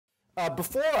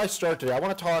Before I start today, I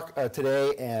want to talk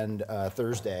today and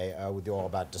Thursday with you all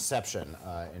about deception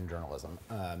in journalism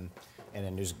and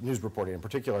in news reporting in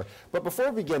particular. But before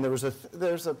we begin, there's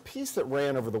a piece that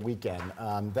ran over the weekend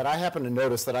that I happened to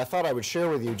notice that I thought I would share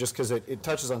with you just because it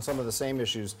touches on some of the same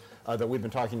issues that we've been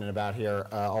talking about here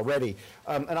already.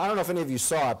 And I don't know if any of you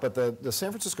saw it, but the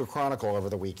San Francisco Chronicle over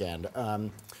the weekend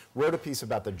wrote a piece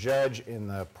about the judge in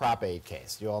the Prop 8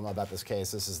 case. You all know about this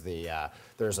case. This is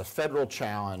there's a federal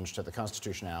challenge to the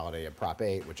constitutionality of Prop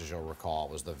 8, which, as you'll recall,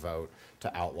 was the vote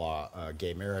to outlaw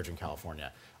gay marriage in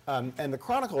California. And the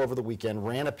Chronicle over the weekend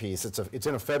ran a piece. It's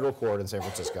in a federal court in San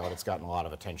Francisco, and it's gotten a lot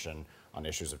of attention on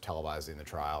issues of televising the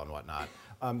trial and whatnot.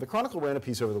 The Chronicle ran a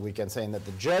piece over the weekend saying that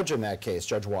the judge in that case,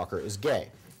 Judge Walker, is gay.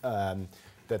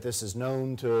 That this is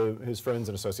known to his friends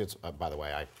and associates. By the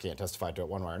way, I can't testify to it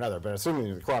one way or another, but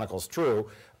assuming the Chronicle's true,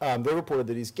 they reported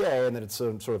that he's gay and that it's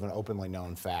sort of an openly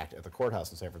known fact at the courthouse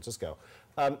in San Francisco.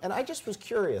 And I just was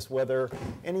curious whether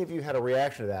any of you had a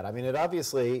reaction to that. I mean, it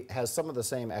obviously has some of the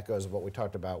same echoes of what we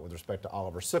talked about with respect to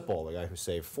Oliver Sipple, the guy who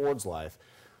saved Ford's life.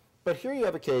 But here you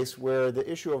have a case where the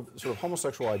issue of sort of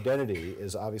homosexual identity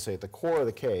is obviously at the core of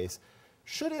the case.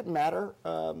 Should it matter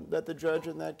that the judge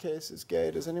in that case is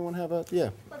gay? Does anyone have a, yeah?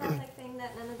 Well, that's like saying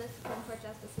that none of the Supreme Court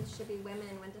justices should be women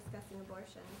when discussing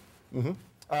abortion.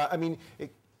 I mean,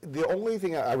 the only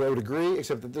thing I would agree,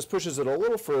 except that this pushes it a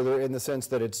little further in the sense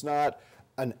that it's not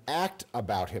an act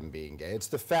about him being gay, it's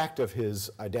the fact of his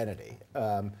identity.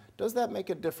 Does that make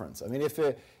a difference? I mean,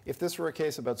 if this were a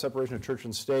case about separation of church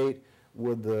and state,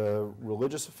 would the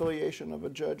religious affiliation of a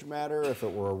judge matter? If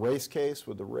it were a race case,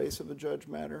 would the race of the judge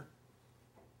matter?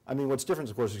 I mean, what's different,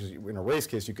 of course, is in a race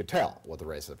case, you could tell what the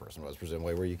race of the person was,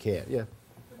 presumably, where you can't. Yeah.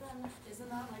 But then, isn't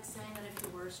that like saying that if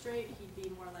he were straight, he'd be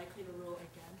more likely to rule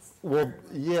against? Well,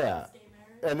 yeah,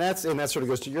 and that sort of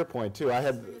goes to your point too. I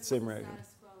had the same reaction.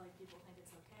 Status quo, like people think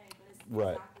it's okay, but it's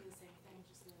right. Exactly the same thing,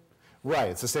 just right.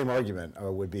 It's the same argument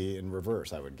would be in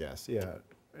reverse, I would guess. Yeah.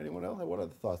 Anyone else? What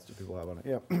other thoughts do people have on it?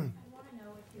 Yeah. I want to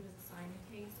know if he was assigned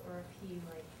a case or if he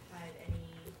had any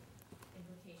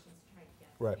implications to try to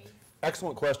get the right. case.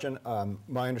 Excellent question.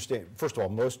 My understanding, first of all,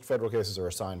 most federal cases are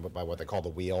assigned by what they call the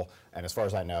wheel, and as far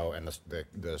as I know, and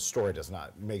the story does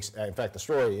not, in fact, the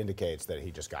story indicates that he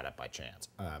just got it by chance.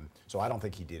 So I don't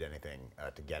think he did anything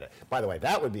to get it. By the way,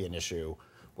 that would be an issue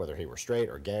whether he were straight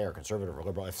or gay or conservative or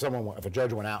liberal. If a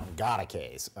judge went out and got a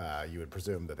case, you would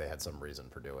presume that they had some reason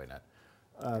for doing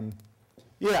it.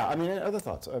 Yeah, I mean, other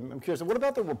thoughts? I'm curious. What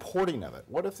about the reporting of it?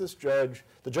 What if this judge,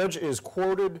 the judge is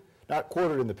quoted, not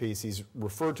quoted in the piece, he's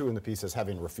referred to in the piece as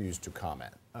having refused to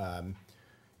comment.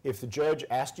 If the judge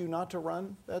asked you not to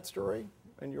run that story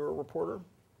and you're a reporter,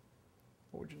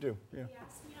 what would you do? Yeah. If he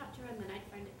asked me not to run, then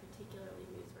I'd find it particularly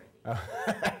newsworthy.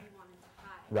 He wanted to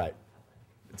hide. Right.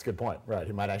 It's a good point. Right.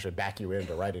 He might actually back you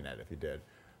into writing it if he did.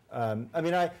 I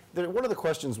mean, one of the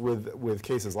questions with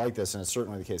cases like this, and it's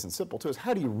certainly the case in Sipple too, is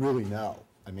how do you really know?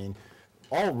 I mean,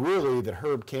 all really that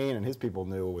Herb Cain and his people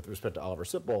knew with respect to Oliver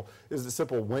Sipple is that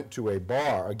Sipple went to a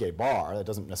gay bar. That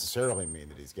doesn't necessarily mean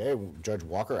that he's gay. Judge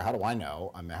Walker, how do I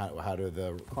know? I mean, how do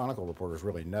the Chronicle reporters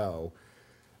really know?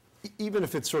 Even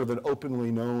if it's sort of an openly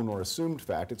known or assumed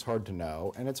fact, it's hard to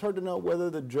know. And it's hard to know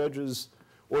whether the judge's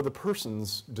or the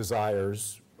person's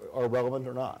desires are relevant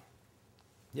or not.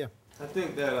 Yeah. I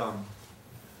think that,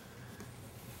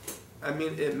 I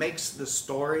mean, it makes the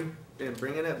story and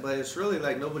bringing it, but it's really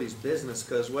like nobody's business,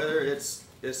 because whether it's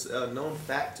a known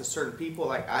fact to certain people,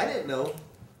 like I didn't know,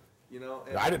 you know.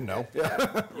 And, I didn't know. Yeah,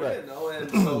 you right. didn't know, and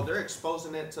so they're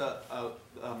exposing it to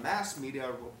a mass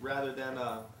media rather than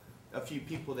a few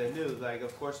people that knew. Like,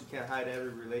 of course, you can't hide every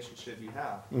relationship you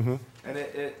have, and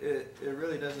it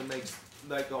really doesn't make,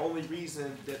 like, the only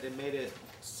reason that they made it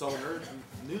so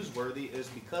newsworthy is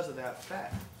because of that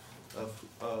fact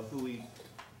of who he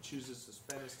chooses to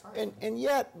spend his time. And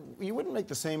yet, you wouldn't make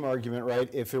the same argument, right,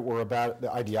 if it were about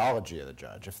the ideology of the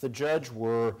judge. If the judge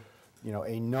were, you know,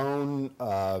 a known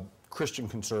Christian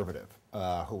conservative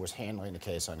who was handling a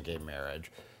case on gay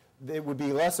marriage, it would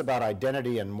be less about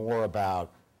identity and more about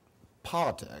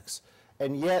politics.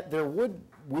 And yet,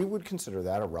 we would consider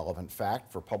that a relevant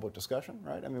fact for public discussion,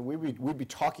 right? I mean, we'd be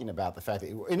talking about the fact that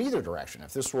in either direction,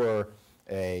 if this were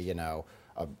a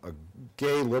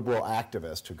gay liberal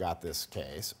activist who got this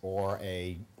case, or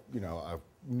a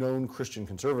known Christian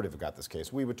conservative who got this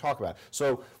case, we would talk about it.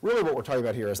 So really what we're talking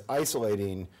about here is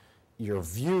isolating your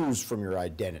views from your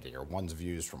identity, or one's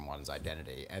views from one's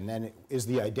identity. And then is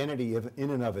the identity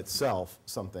in and of itself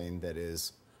something that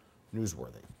is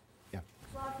newsworthy? Yeah.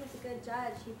 Well, if he's a good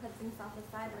judge, he puts himself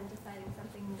aside when deciding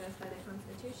something goes by the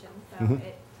Constitution. So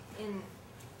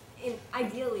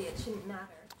ideally, it shouldn't matter.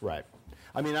 Right.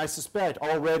 I mean, I suspect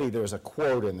already there's a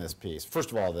quote in this piece.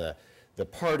 First of all, the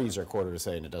parties are quoted as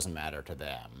saying it doesn't matter to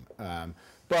them.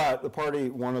 But the party,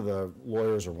 one of the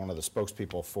lawyers or one of the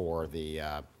spokespeople for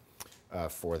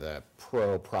the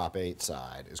pro-Prop 8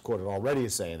 side is quoted already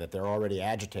as saying that they're already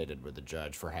agitated with the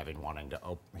judge for wanting to,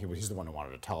 he's the one who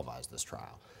wanted to televise this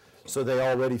trial. So they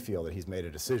already feel that he's made a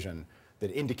decision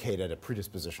that indicated a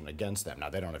predisposition against them. Now,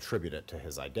 they don't attribute it to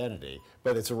his identity,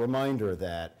 but it's a reminder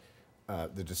that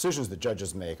the decisions that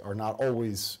judges make are not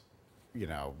always,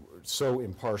 so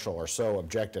impartial or so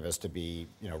objective as to be,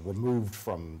 removed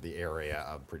from the area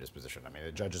of predisposition. I mean,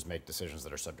 the judges make decisions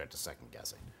that are subject to second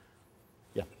guessing.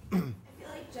 Yeah. I feel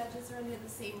like judges are under the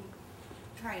same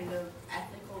kind of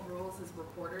ethical rules as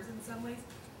reporters in some ways,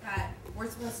 that we're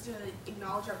supposed to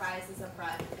acknowledge our biases up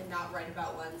front and not write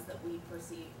about ones that we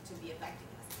perceive to be affecting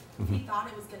us. If he thought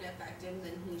it was going to affect him,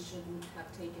 then he shouldn't have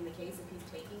taken the case. If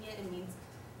he's taking it, it means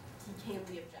he can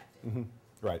be objective.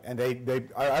 Right, and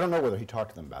I don't know whether he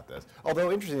talked to them about this.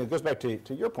 Although, interestingly, it goes back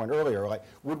to your point earlier, like,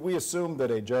 would we assume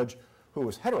that a judge who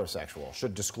was heterosexual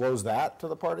should disclose that to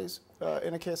the parties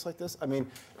in a case like this? I mean,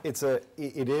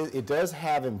 it does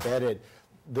have embedded,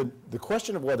 the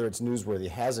question of whether it's newsworthy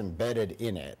has embedded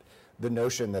in it the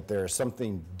notion that there's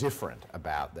something different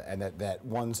about and that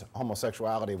one's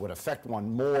homosexuality would affect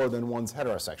one more than one's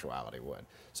heterosexuality would.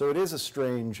 So it is a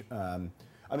strange, I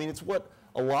mean, it's what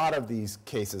a lot of these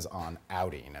cases on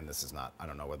outing, and this is not, I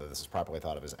don't know whether this is properly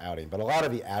thought of as outing, but a lot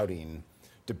of the outing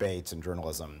debates in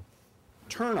journalism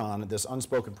turn on this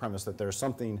unspoken premise that there's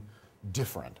something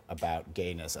different about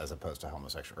gayness as opposed to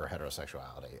homosexual or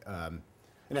heterosexuality.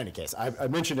 In any case, I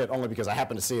mentioned it only because I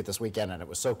happened to see it this weekend and it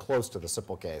was so close to the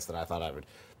Sipple case that I thought I would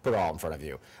put it all in front of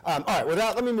you. All right, with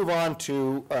that, let me move on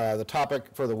to the topic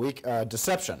for the week,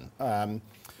 deception. Let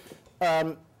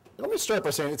me start by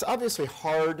saying it's obviously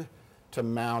hard to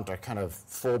mount a kind of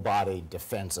full-body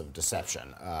defense of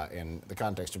deception in the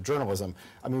context of journalism.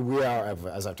 I mean, we are,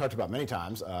 as I've talked about many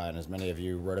times, and as many of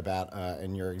you wrote about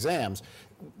in your exams,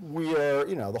 we are,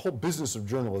 the whole business of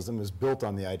journalism is built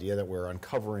on the idea that we're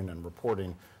uncovering and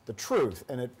reporting the truth,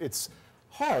 and it's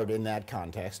hard in that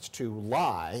context to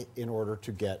lie in order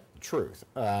to get truth.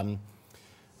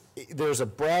 There's a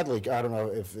Bradley, I don't know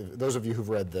if those of you who've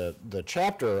read the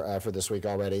chapter for this week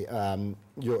already,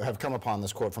 you'll have come upon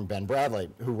this quote from Ben Bradley,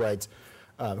 who wrote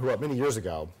many years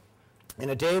ago, "In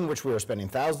a day in which we are spending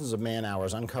thousands of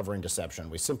man-hours uncovering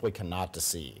deception, we simply cannot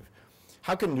deceive.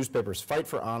 How can newspapers fight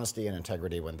for honesty and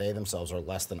integrity when they themselves are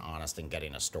less than honest in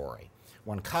getting a story?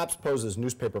 When cops pose as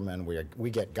newspapermen, we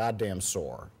get goddamn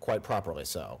sore, quite properly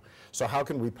so. So how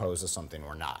can we pose as something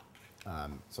we're not?"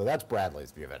 So that's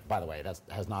Bradley's view of it. By the way, that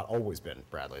has not always been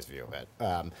Bradley's view of it.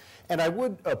 And I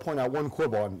would point out one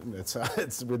quibble, and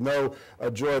it's with no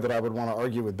joy that I would want to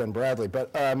argue with Ben Bradley,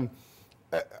 but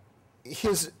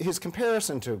his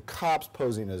comparison to cops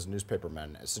posing as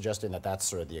newspapermen, suggesting that that's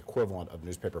sort of the equivalent of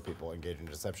newspaper people engaging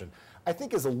in deception, I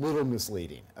think is a little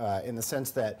misleading in the sense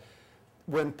that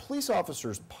when police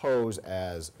officers pose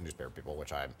as newspaper people,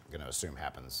 which I'm going to assume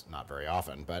happens not very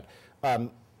often, but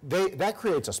that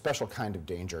creates a special kind of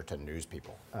danger to news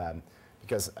people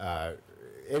because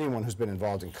anyone who's been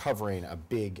involved in covering a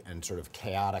big and sort of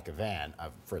chaotic event,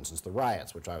 for instance, the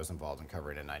riots, which I was involved in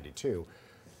covering in '92,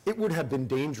 it would have been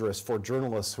dangerous for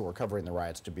journalists who were covering the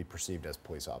riots to be perceived as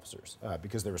police officers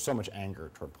because there was so much anger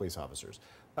toward police officers.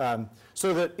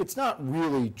 So that it's not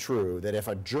really true that if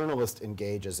a journalist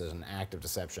engages in an act of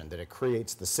deception that it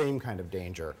creates the same kind of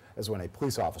danger as when a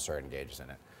police officer engages in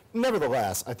it.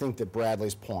 Nevertheless, I think that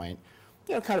Bradley's point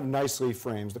kind of nicely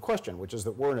frames the question, which is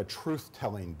that we're in a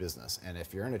truth-telling business. And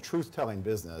if you're in a truth-telling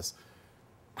business,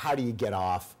 how do you get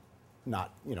off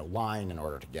not lying in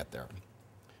order to get there?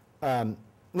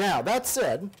 Now, that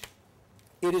said,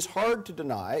 it is hard to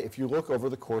deny, if you look over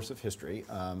the course of history,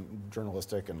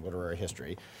 journalistic and literary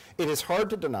history, it is hard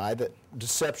to deny that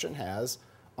deception has,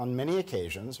 on many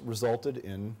occasions, resulted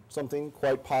in something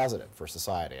quite positive for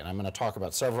society. And I'm going to talk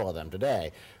about several of them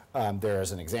today. There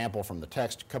is an example from the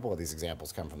text. A couple of these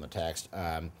examples come from the text.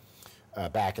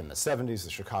 Back in the 70s, the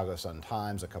Chicago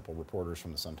Sun-Times, a couple reporters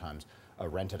from the Sun-Times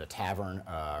rented a tavern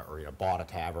or bought a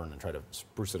tavern and tried to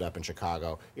spruce it up in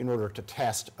Chicago in order to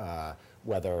test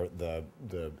whether the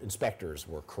inspectors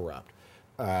were corrupt.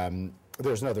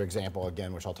 There's another example,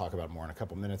 again, which I'll talk about more in a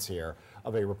couple minutes here,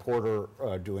 of a reporter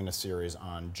doing a series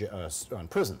on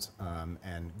prisons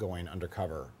and going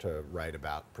undercover to write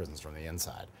about prisons from the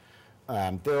inside.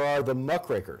 There are the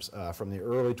muckrakers from the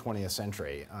early 20th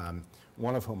century,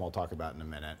 one of whom I'll talk about in a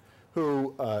minute,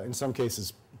 who in some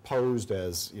cases posed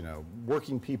as, you know,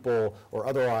 working people or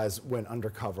otherwise went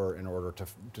undercover in order to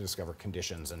discover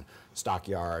conditions in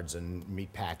stockyards and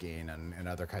meat packing and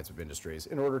other kinds of industries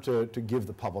in order to give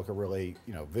the public a really,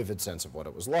 you know, vivid sense of what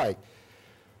it was like.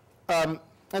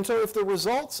 And so if the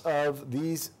results of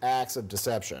these acts of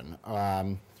deception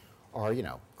are, you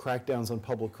know, crackdowns on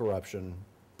public corruption,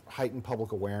 heightened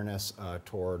public awareness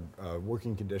toward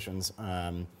working conditions,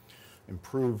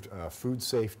 improved food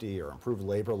safety or improved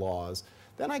labor laws,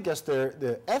 then I guess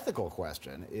the ethical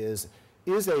question is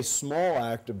a small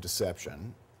act of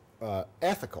deception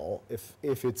ethical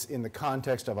if it's in the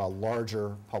context of a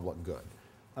larger public good?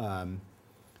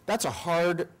 That's a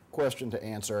hard question to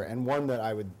answer, and one that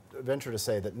I would venture to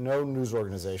say that no news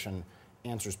organization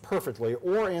answers perfectly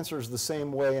or answers the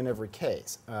same way in every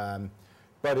case.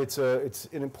 But it's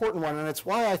an important one, and it's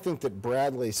why I think that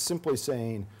Bradley simply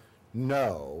saying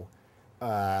no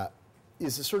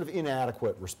is a sort of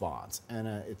inadequate response. And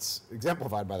it's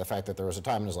exemplified by the fact that there was a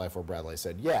time in his life where Bradley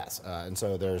said yes. And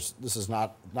so this is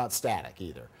not static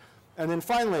either. And then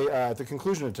finally, at the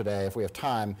conclusion of today, if we have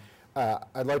time,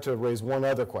 I'd like to raise one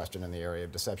other question in the area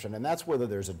of deception, and that's whether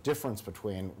there's a difference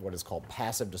between what is called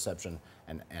passive deception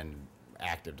and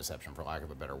active deception, for lack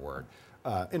of a better word.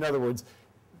 In other words,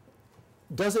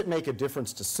 does it make a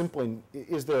difference to simply,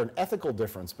 is there an ethical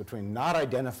difference between not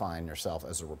identifying yourself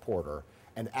as a reporter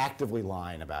and actively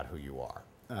lying about who you are?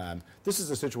 This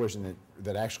is a situation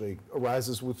that actually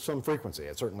arises with some frequency.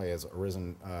 It certainly has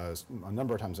arisen a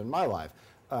number of times in my life,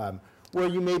 where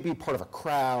you may be part of a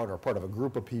crowd or part of a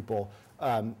group of people,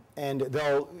 and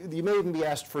you may even be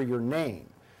asked for your name.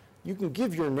 You can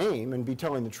give your name and be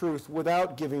telling the truth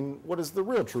without giving what is the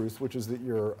real truth, which is that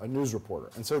you're a news reporter.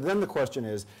 And so then the question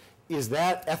is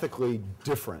that ethically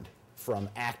different from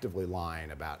actively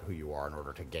lying about who you are in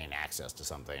order to gain access to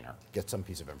something or get some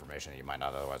piece of information that you might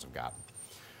not otherwise have gotten?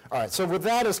 All right, so with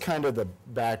that as kind of the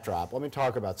backdrop, let me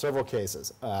talk about several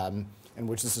cases in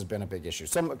which this has been a big issue.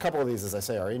 A couple of these, as I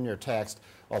say, are in your text,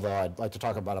 although I'd like to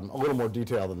talk about them a little more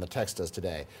detail than the text does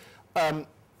today.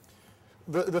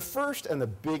 The first and the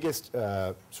biggest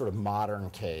sort of modern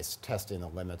case testing the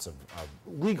limits of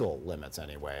legal limits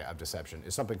anyway of deception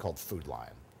is something called Food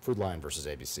Lion. Food Lion versus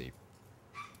ABC.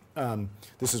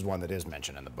 This is one that is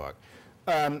mentioned in the book.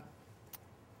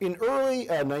 In early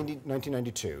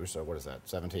 1992, so what is that,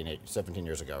 17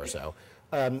 years ago or so,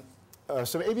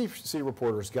 some ABC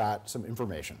reporters got some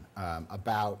information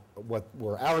about what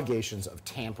were allegations of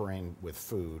tampering with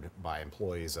food by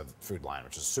employees of Food Lion,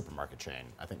 which is a supermarket chain,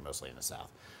 I think mostly in the South.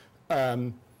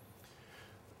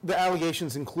 The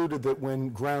allegations included that when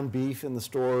ground beef in the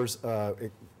stores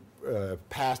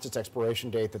past its expiration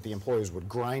date, that the employees would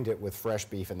grind it with fresh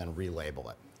beef and then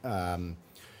relabel it.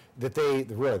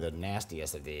 Really the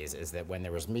nastiest of these is that when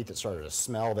there was meat that started to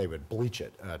smell, they would bleach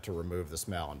it to remove the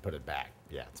smell and put it back.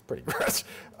 Yeah, it's pretty gross.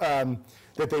 That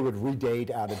they would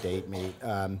redate out-of-date meat.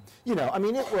 You know, I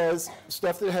mean, it was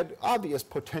stuff that had obvious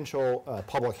potential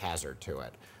public hazard to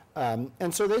it.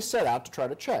 And so they set out to try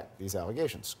to check these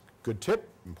allegations. Good tip,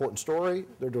 important story,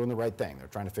 they're doing the right thing. They're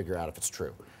trying to figure out if it's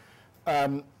true.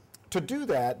 To do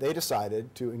that, they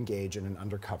decided to engage in an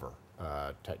undercover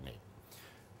technique.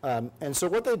 And so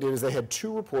what they did is they had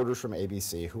two reporters from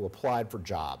ABC who applied for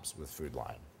jobs with Food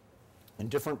Lion in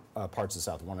different parts of the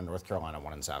South, one in North Carolina,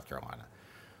 one in South Carolina.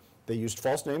 They used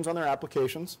false names on their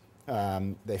applications.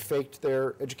 They faked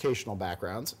their educational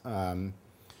backgrounds.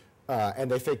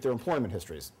 And they faked their employment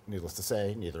histories. Needless to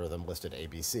say, neither of them listed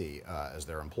ABC as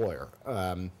their employer.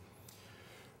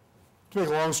 To make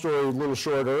a long story a little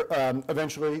shorter,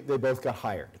 eventually they both got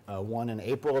hired. One in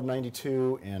April of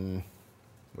 '92 in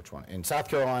South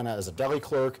Carolina as a deli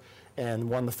clerk, and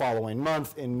one the following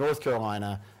month in North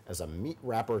Carolina as a meat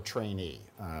wrapper trainee.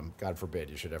 God forbid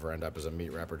you should ever end up as a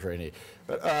meat wrapper trainee.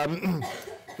 But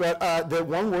the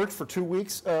one worked for 2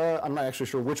 weeks. I'm not actually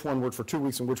sure which one worked for 2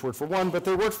 weeks and which worked for one, but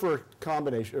they worked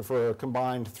for a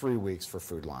combined 3 weeks for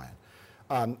Food Lion.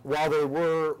 While they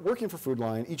were working for Food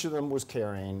Lion, each of them was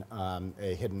carrying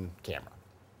a hidden camera.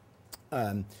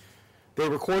 They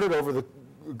recorded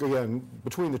again,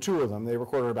 between the two of them, they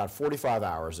recorded about 45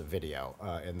 hours of video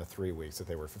in the 3 weeks that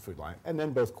they worked for Food Lion, and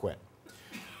then both quit.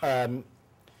 Now,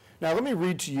 let me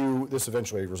read to you, this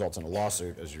eventually results in a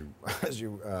lawsuit, as you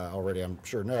already, I'm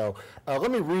sure, know.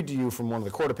 Let me read to you from one of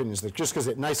the court opinions, that just because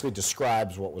it nicely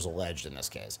describes what was alleged in this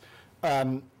case.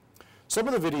 Some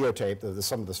of the videotape,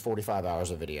 some of this 45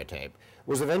 hours of videotape,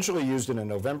 was eventually used in a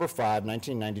November 5,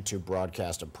 1992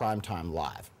 broadcast of Primetime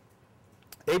Live.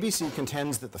 ABC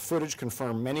contends that the footage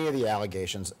confirmed many of the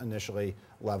allegations initially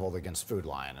leveled against Food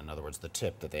Lion, in other words, the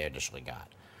tip that they initially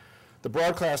got. The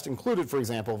broadcast included, for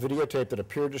example, videotape that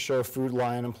appeared to show Food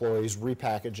Lion employees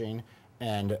repackaging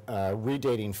and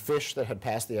redating fish that had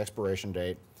passed the expiration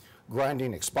date,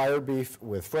 grinding expired beef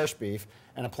with fresh beef,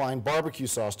 and applying barbecue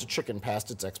sauce to chicken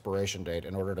past its expiration date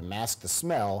in order to mask the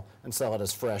smell and sell it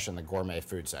as fresh in the gourmet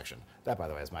food section. That, by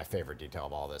the way, is my favorite detail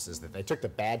of all this, is that they took the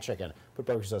bad chicken, put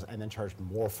barbecue sauce, and then charged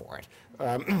more for it.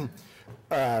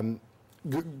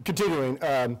 Continuing,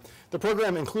 the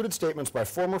program included statements by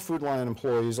former Food Lion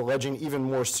employees alleging even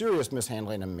more serious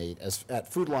mishandling of meat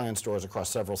at Food Lion stores across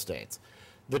several states.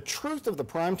 The truth of the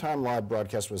primetime live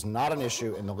broadcast was not an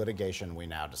issue in the litigation we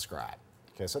now describe.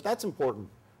 Okay, so that's important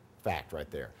fact right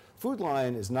there. Food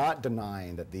Lion is not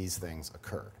denying that these things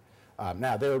occurred.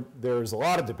 Now, there's a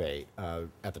lot of debate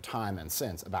at the time and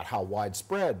since about how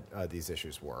widespread these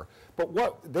issues were, but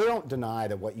they don't deny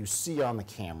that what you see on the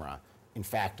camera in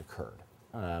fact occurred.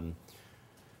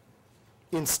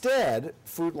 Instead,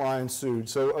 Food Lion sued,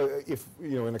 so if,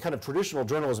 in a kind of traditional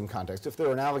journalism context, if there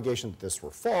were an allegation that this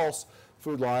were false,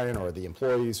 Food Lion or the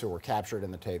employees who were captured in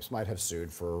the tapes might have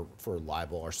sued for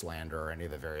libel or slander or any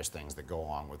of the various things that go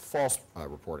along with false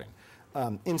reporting.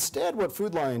 Instead, what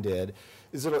Food Lion did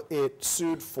is it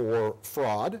sued for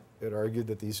fraud. It argued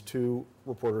that these two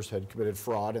reporters had committed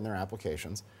fraud in their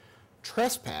applications.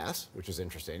 Trespass, which is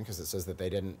interesting because it says that they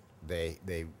didn't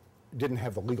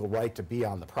have the legal right to be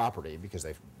on the property because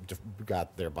they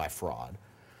got there by fraud.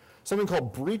 Something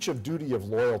called breach of duty of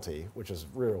loyalty, which is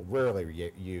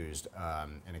rarely used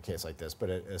in a case like this,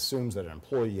 but it assumes that an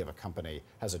employee of a company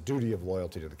has a duty of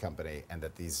loyalty to the company and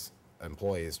that these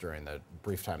employees during the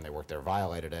brief time they worked there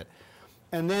violated it.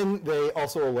 And then they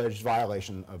also alleged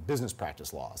violation of business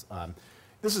practice laws.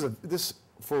 This,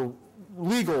 for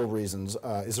legal reasons,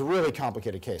 is a really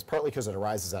complicated case, partly because it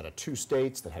arises out of two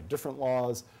states that have different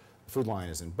laws. Food Lion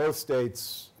is in both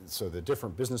states, so the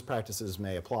different business practices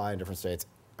may apply in different states.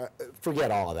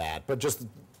 Forget all of that, but just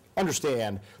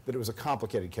understand that it was a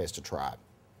complicated case to try.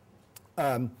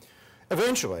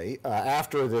 Eventually,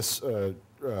 after this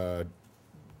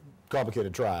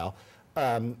complicated trial,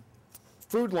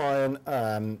 Food Lion,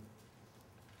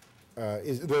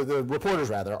 the reporters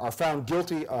rather, are found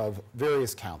guilty of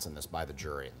various counts in this by the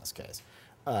jury in this case.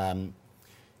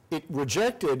 It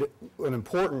rejected an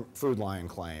important Food Lion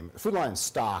claim. Food Lion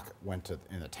stock went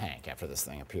in the tank after this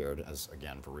thing appeared, as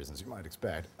again, for reasons you might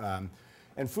expect. And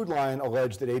Food Lion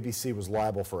alleged that ABC was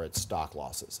liable for its stock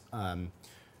losses.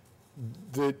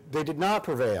 They did not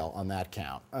prevail on that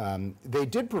count. They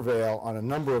did prevail on a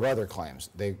number of other claims.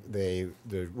 The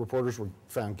reporters were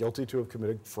found guilty to have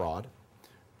committed fraud,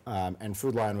 and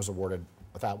Food Lion was awarded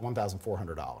about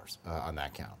 $1,400 on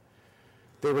that count.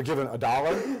 They were given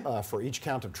 $1 for each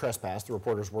count of trespass. The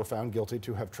reporters were found guilty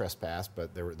to have trespassed,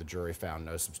 but the jury found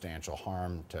no substantial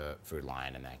harm to Food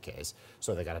Lion in that case.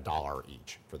 So they got $1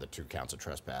 each for the 2 counts of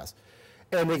trespass.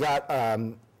 And they got,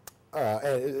 and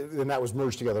that was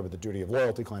merged together with the duty of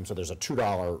loyalty claim, so there's a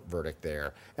 $2 verdict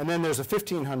there. And then there's a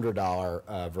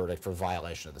 $1,500 verdict for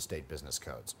violation of the state business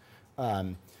codes.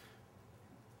 What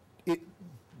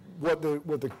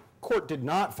the court did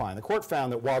not find, the court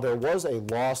found that while there was a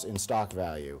loss in stock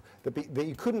value, that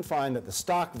you couldn't find that the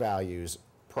stock values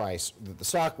price, that the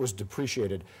stock was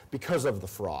depreciated because of the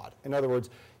fraud. In other words,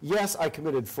 yes, I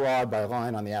committed fraud by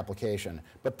lying on the application,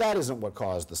 but that isn't what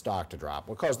caused the stock to drop.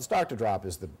 What caused the stock to drop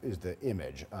is the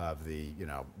image of the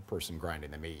person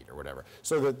grinding the meat or whatever.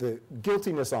 So that the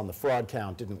guiltiness on the fraud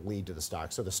count didn't lead to the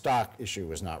stock. So the stock issue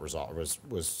was not resolved,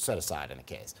 was set aside in the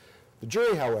case. The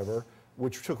jury, however,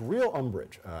 which took real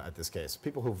umbrage at this case.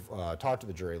 People who've talked to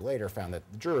the jury later found that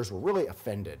the jurors were really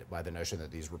offended by the notion that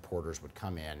these reporters would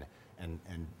come in and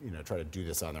try to do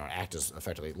this on their own, act as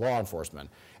effectively law enforcement.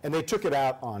 And they took it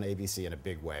out on ABC in a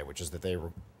big way, which is that they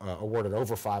were awarded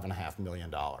over $5.5 million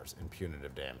in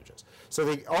punitive damages.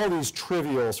 So all these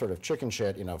trivial sort of chicken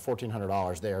shit,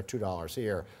 $1,400 there, $2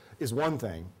 here, is one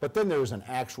thing, but then there's an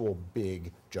actual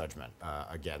big judgment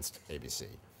against ABC.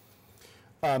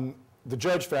 The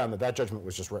judge found that judgment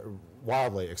was just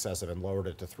wildly excessive and lowered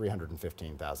it to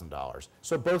 $315,000.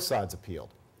 So both sides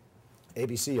appealed.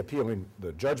 ABC appealing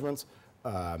the judgments,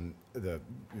 the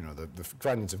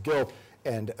findings of guilt,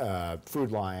 and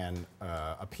Food Lion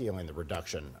appealing the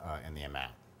reduction in the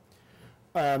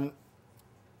amount.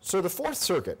 So the Fourth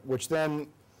Circuit, which then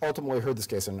ultimately heard this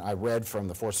case, and I read from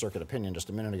the Fourth Circuit opinion just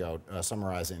a minute ago,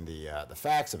 summarizing the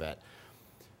facts of it.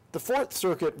 The Fourth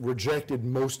Circuit rejected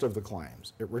most of the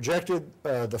claims. It rejected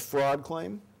the fraud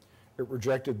claim. It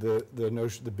rejected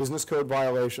the business code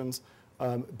violations,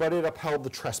 but it upheld the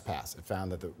trespass. It found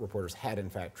that the reporters had, in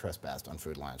fact, trespassed on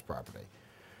Food Lion's property.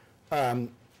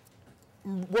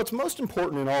 What's most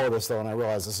important in all of this, though, and I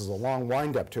realize this is a long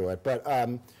wind-up to it, but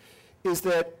is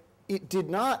that it did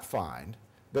not find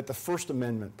that the First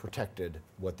Amendment protected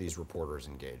what these reporters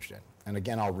engaged in. And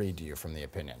again, I'll read to you from the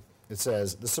opinion. It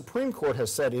says, the Supreme Court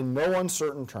has said in no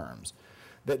uncertain terms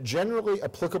that generally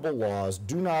applicable laws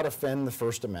do not offend the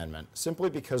First Amendment simply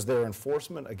because their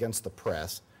enforcement against the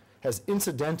press has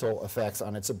incidental effects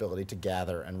on its ability to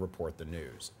gather and report the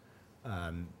news.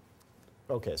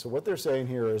 Okay, so what they're saying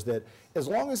here is that as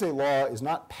long as a law is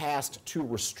not passed to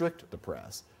restrict the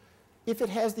press, if it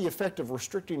has the effect of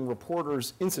restricting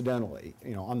reporters incidentally,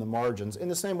 on the margins, in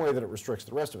the same way that it restricts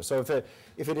the rest of us. So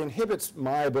if it inhibits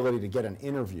my ability to get an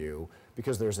interview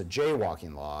because there's a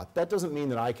jaywalking law, that doesn't mean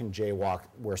that I can jaywalk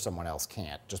where someone else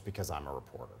can't just because I'm a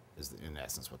reporter, is in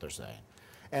essence what they're saying.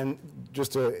 And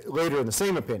just later in the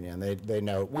same opinion, they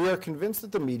note, we are convinced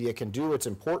that the media can do its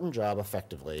important job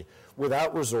effectively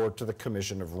without resort to the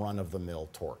commission of run-of-the-mill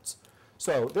torts.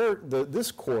 So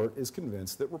this court is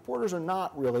convinced that reporters are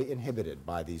not really inhibited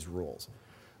by these rules.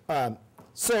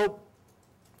 So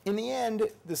in the end,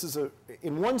 this is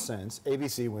in one sense,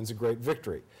 ABC wins a great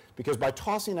victory, because by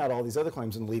tossing out all these other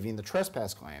claims and leaving the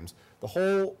trespass claims, the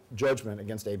whole judgment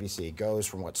against ABC goes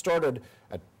from what started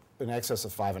at in excess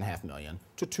of $5.5 million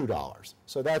to $2.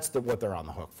 So that's what they're on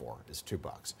the hook for, is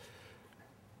 $2.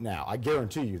 Now, I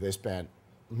guarantee you they spent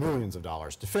millions of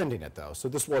dollars defending it, though, so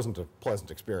this wasn't a pleasant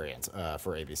experience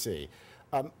for ABC.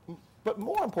 But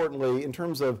more importantly, in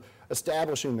terms of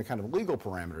establishing the kind of legal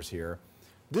parameters here,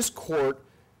 this court,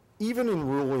 even in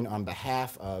ruling on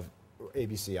behalf of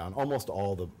ABC on almost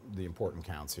all the important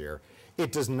counts here,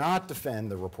 it does not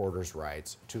defend the reporter's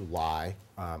rights to lie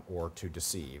or to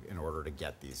deceive in order to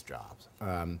get these jobs.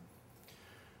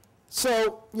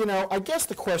 So, I guess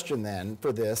the question then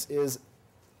for this is,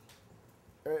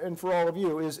 and for all of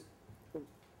you, is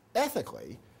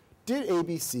ethically, did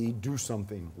ABC do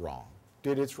something wrong?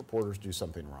 Did its reporters do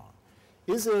something wrong?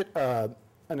 Is it an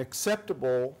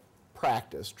acceptable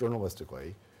practice,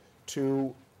 journalistically,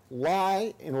 to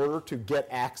lie in order to get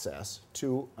access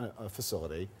to a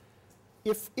facility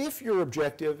if your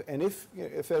objective, and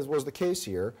if as was the case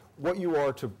here, what you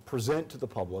are to present to the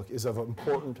public is of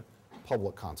important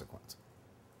public consequence?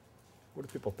 What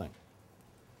do people think?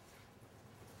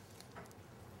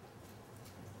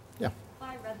 Yeah. Well,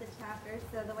 I read the chapter,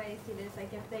 so the way I see it is,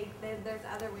 like, if there's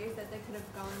other ways that they could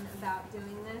have gone about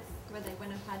doing this, where they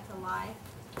wouldn't have had to lie.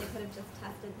 They could have just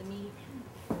tested the meat.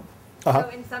 So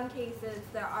in some cases,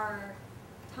 there are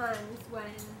times when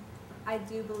I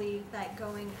do believe that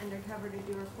going undercover to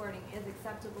do reporting is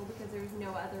acceptable because there's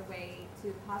no other way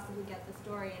to possibly get the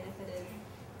story, and if it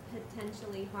is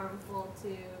potentially harmful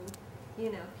to,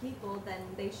 people, then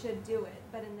they should do it.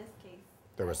 But in this case,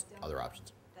 there was other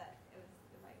options. That it was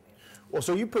the right way. Well,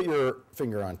 so you put your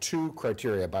finger on two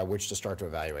criteria by which to start to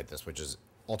evaluate this, which is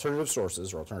alternative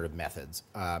sources or alternative methods,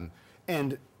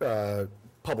 and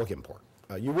public import.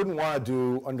 You wouldn't want to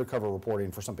do undercover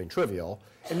reporting for something trivial,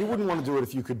 and you wouldn't want to do it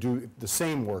if you could do the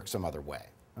same work some other way.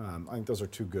 I think those are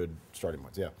two good starting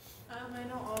points, yeah. I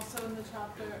know also in the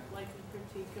chapter, like a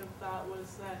critique of that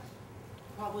was that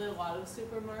probably a lot of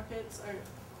supermarkets are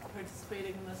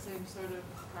participating in the same sort of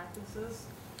practices,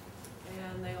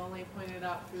 and they only pointed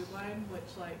out Food Line, which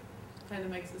kind of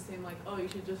makes it seem like, oh, you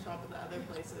should just shop at the other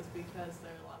places because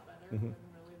they're a lot better, when really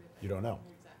they You don't know.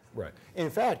 Exactly. Right. In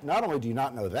fact, not only do you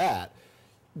not know that,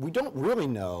 we don't really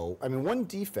know, one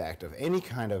defect of any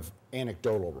kind of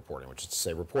anecdotal reporting, which is to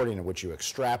say reporting in which you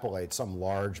extrapolate some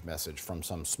large message from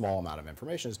some small amount of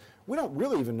information, is we don't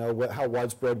really even know how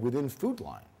widespread within Food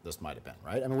Line this might have been,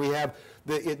 right? We have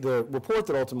the report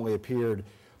that ultimately appeared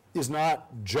is not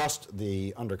just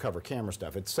the undercover camera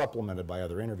stuff. It's supplemented by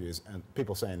other interviews and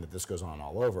people saying that this goes on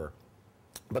all over.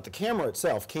 But the camera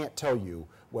itself can't tell you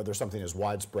whether something is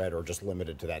widespread or just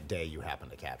limited to that day you happen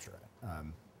to capture it.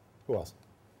 Who else?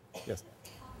 Yes.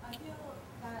 I feel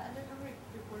that undercover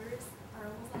reporters are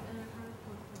almost like undercover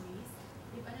police.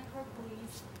 If undercover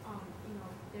police,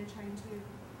 they're trying to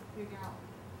figure out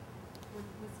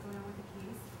what's going on with the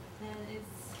case, then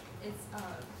it's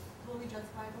totally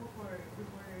justifiable for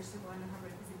reporters to go undercover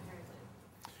because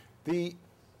imperative.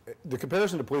 The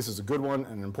comparison to police is a good one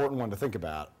and an important one to think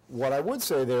about. What I would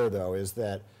say there, though, is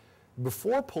that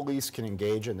before police can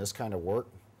engage in this kind of work,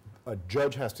 a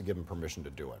judge has to give them permission to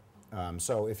do it.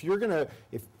 So if you're gonna,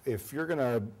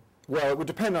 well, it would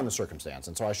depend on the circumstance,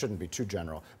 and so I shouldn't be too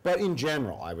general. But in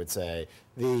general, I would say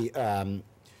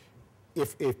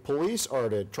if police are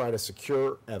to try to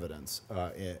secure evidence,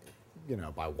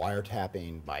 by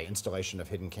wiretapping, by installation of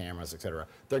hidden cameras, et cetera,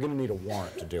 they're going to need a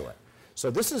warrant to do it.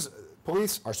 So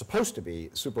police are supposed to be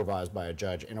supervised by a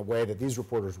judge in a way that these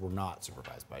reporters were not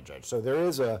supervised by a judge. So there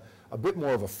is a bit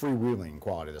more of a freewheeling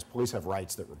quality to this. Police have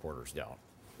rights that reporters don't.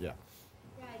 Yeah.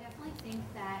 Yeah, I definitely think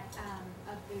that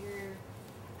a bigger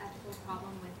ethical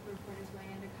problem with reporters going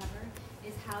undercover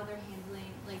is how they're handling,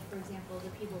 like, for example,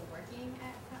 the people working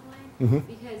at Frontline,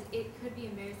 because it could be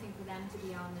embarrassing for them to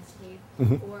be on this tape,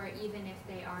 or even if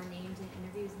they are named in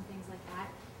interviews and things like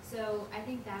that. So I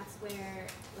think that's where,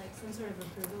 like, some sort of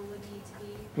approval would need to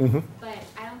be. But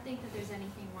I don't think that there's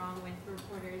anything wrong with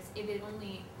reporters, if it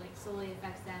only, like, solely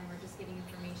affects them or just getting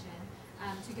information,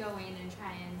 to go in and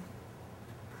try and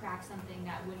crack something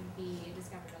that wouldn't be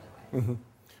discovered otherwise.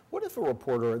 What if a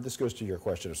reporter, this goes to your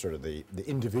question of sort of the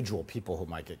individual people who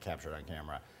might get captured on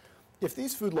camera, if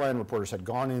these Food Lion reporters had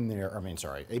gone in there,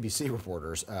 ABC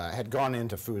reporters had gone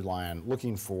into Food Lion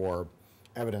looking for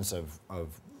evidence of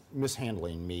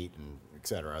mishandling meat and et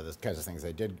cetera, the kinds of things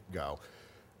they did go,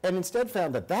 and instead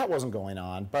found that that wasn't going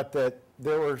on, but that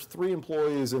there were 3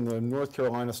 employees in the North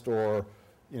Carolina store,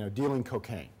 dealing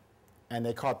cocaine, and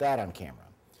they caught that on camera.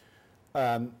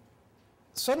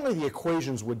 Suddenly the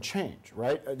equations would change,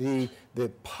 right? The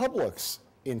public's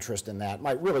interest in that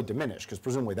might really diminish, because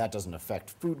presumably that doesn't affect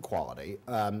food quality.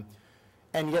 And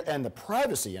the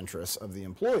privacy interests of the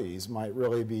employees might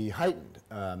really be heightened.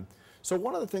 So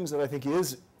one of the things that I think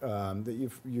is, that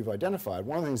you've identified,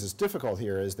 one of the things that's difficult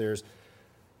here is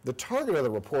the target of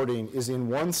the reporting is in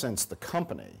one sense the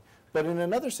company, but in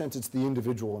another sense it's the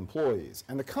individual employees.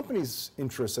 And the company's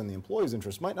interests and the employees'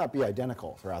 interests might not be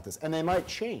identical throughout this, and they might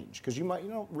change, because you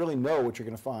don't really know what you're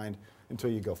going to find until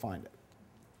you go find it.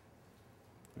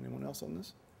 Anyone else on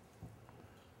this?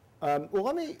 Well,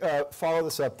 let me follow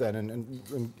this up then,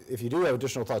 and if you do have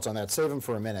additional thoughts on that, save them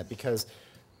for a minute, because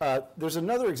there's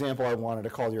another example I wanted to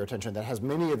call your attention that has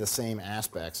many of the same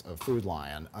aspects of Food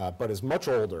Lion, but is much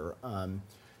older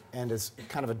and is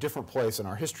kind of a different place in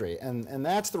our history, and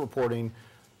that's the reporting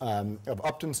of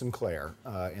Upton Sinclair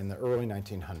in the early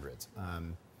 1900s.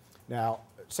 Now,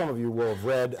 some of you will have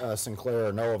read Sinclair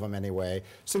or know of him anyway.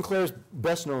 Sinclair's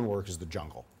best known work is The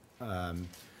Jungle.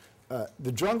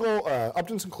 The Jungle,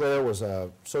 Upton Sinclair was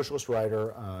a socialist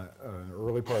writer in the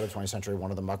early part of the 20th century,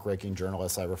 one of the muckraking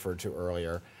journalists I referred to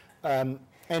earlier.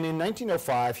 And in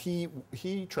 1905,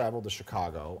 he traveled to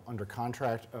Chicago under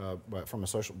contract by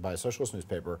a socialist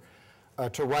newspaper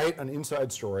to write an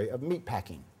inside story of meat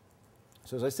packing.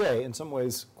 So as I say, in some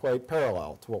ways quite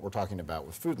parallel to what we're talking about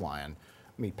with Food Lion,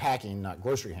 meat packing, not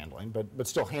grocery handling, but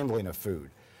still handling of food.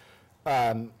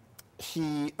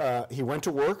 He went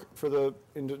to work for the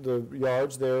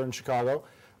yards there in Chicago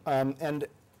and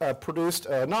produced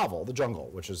a novel, The Jungle,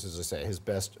 which is, as I say, his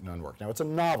best known work. Now, it's a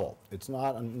novel. It's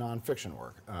not a nonfiction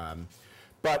work.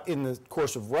 But in the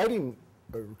course of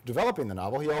developing the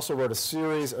novel, he also wrote a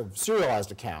series of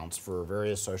serialized accounts for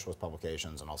various socialist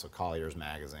publications and also Collier's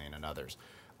Magazine and others,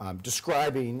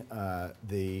 describing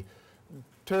the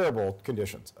terrible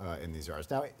conditions in these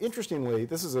yards. Now, interestingly,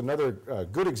 this is another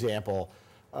good example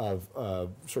of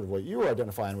sort of what you were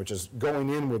identifying, which is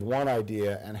going in with one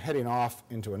idea and heading off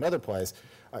into another place.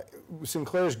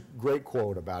 Sinclair's great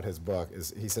quote about his book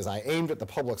is, he says, "I aimed at the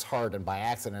public's heart and by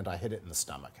accident I hit it in the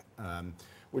stomach,"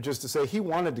 which is to say he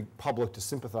wanted the public to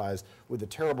sympathize with the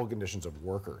terrible conditions of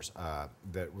workers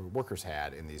that workers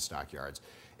had in these stockyards.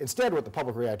 Instead, what the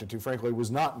public reacted to, frankly, was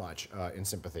not much in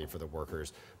sympathy for the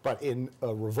workers, but in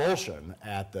revulsion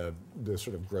at the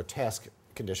sort of grotesque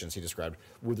conditions he described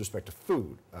with respect to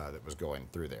food that was going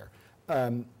through there.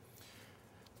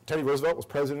 Teddy Roosevelt was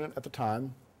president at the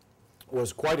time,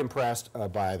 was quite impressed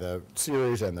by the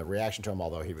series and the reaction to him,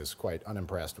 although he was quite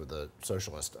unimpressed with the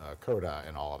socialist coda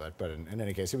and all of it. But in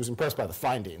any case, he was impressed by the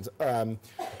findings. And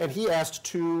he asked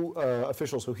 2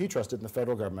 officials who he trusted in the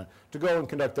federal government to go and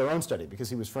conduct their own study, because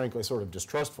he was frankly sort of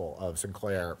distrustful of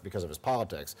Sinclair because of his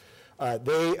politics.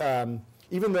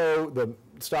 Even though the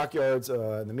stockyards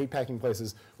and the meatpacking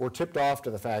places were tipped off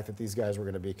to the fact that these guys were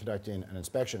going to be conducting an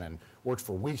inspection and worked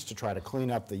for weeks to try to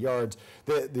clean up the yards,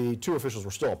 the 2 officials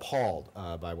were still appalled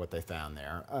by what they found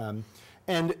there.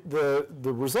 And the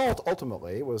result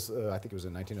ultimately was, I think it was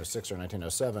in 1906 or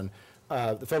 1907,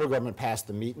 the federal government passed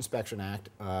the Meat Inspection Act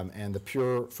and the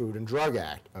Pure Food and Drug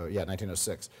Act,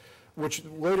 1906. Which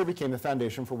later became the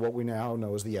foundation for what we now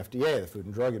know as the FDA, the Food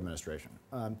and Drug Administration.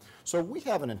 So we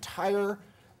have an entire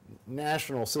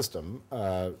national system,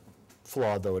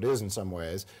 flawed though it is in some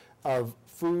ways, of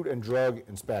food and drug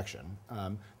inspection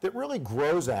that really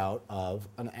grows out of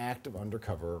an act of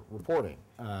undercover reporting.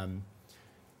 An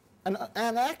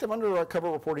act of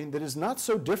undercover reporting that is not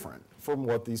so different from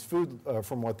what these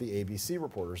from what the ABC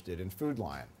reporters did in Food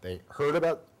Lion. They heard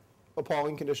about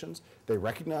appalling conditions. They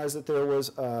recognized that there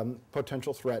was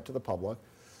potential threat to the public.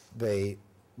 They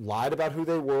lied about who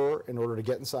they were in order to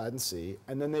get inside and see,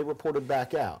 and then they reported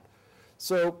back out.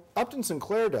 So Upton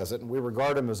Sinclair does it, and we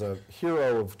regard him as a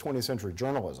hero of 20th century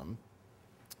journalism.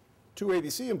 2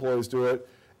 ABC employees do it,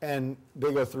 and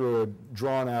they go through a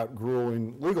drawn-out,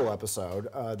 grueling legal episode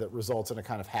that results in a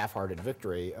kind of half-hearted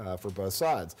victory for both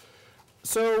sides.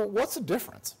 So what's the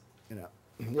difference? Yeah.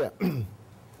 I think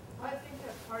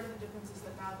that part of the difference is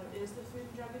that now there is the Food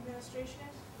and Drug Administration.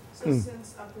 So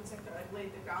since Upton Sinclair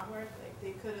laid the groundwork,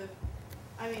 they could have.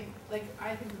 I mean,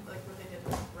 I think what they did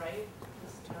was right.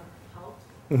 This helped.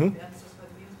 That's just what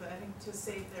it means. But I think to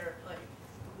save their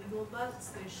legal butts,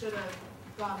 they should have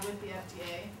gone with the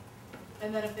FDA.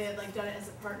 And then if they had done it as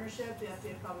a partnership, the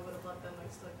FDA probably would have let them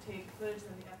take footage,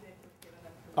 and then the FDA would have given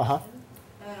them permission.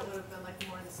 And then it would have been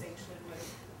more in the sanction way.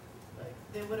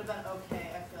 They would have been okay.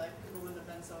 I feel like people wouldn't have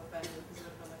been so offended because it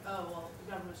would have been oh well,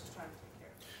 the government's just trying to take care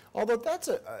of it. Although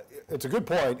it's a good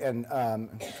point, and I'm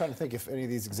trying to think if any of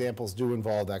these examples do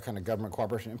involve that kind of government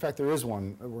cooperation. In fact, there is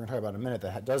one we're going to talk about in a minute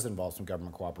that does involve some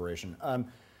government cooperation.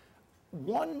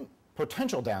 One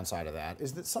potential downside of that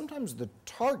is that sometimes the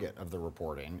target of the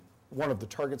reporting, one of the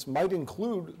targets, might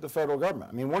include the federal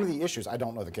government. I mean, one of the issues, I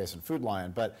don't know the case in Food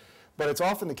Lion, but it's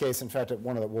often the case. In fact,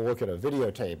 we'll look at a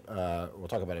videotape. We'll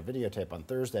talk about a videotape on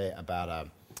Thursday about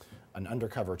an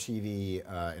undercover TV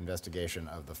investigation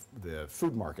of the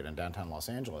food market in downtown Los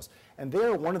Angeles. And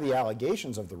there, one of the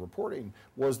allegations of the reporting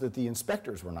was that the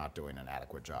inspectors were not doing an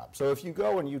adequate job. So if you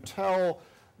go and you tell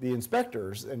the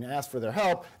inspectors and ask for their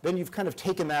help, then you've kind of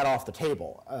taken that off the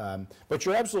table. But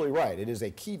you're absolutely right. It is a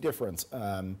key difference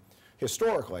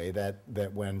historically that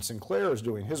when Sinclair is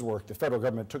doing his work, the federal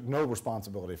government took no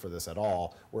responsibility for this at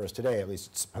all, whereas today, at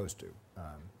least, it's supposed to.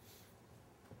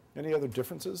 Any other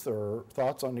differences or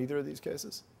thoughts on either of these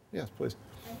cases? Yes, please.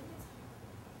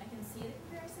 I can see the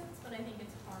comparisons, but I think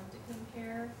it's hard to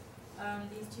compare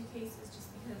these two cases just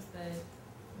because the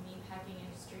meat packing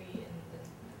industry in the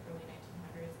early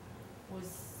 1900s was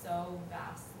so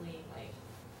vastly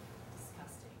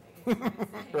disgusting, I guess you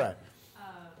could say. Right.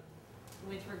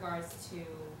 With regards to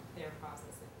their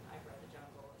process, and I've read The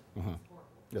Jungle, and it's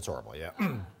horrible. It's horrible, yeah.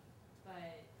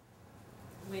 But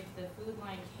with the Food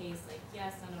Line case,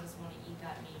 yes, none of us want to eat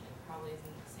that meat. It probably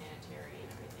isn't sanitary and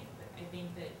everything, but I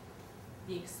think that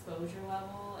the exposure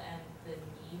level and the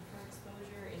need for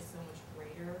exposure is so much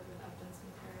greater with Upton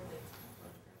Sinclair.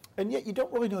 And yet you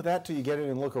don't really know that till you get in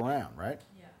and look around, right?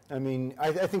 Yeah. I mean,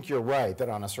 I think you're right that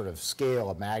on a sort of scale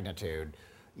of magnitude,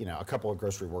 a couple of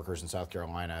grocery workers in South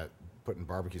Carolina putting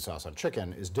barbecue sauce on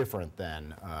chicken is different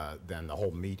than the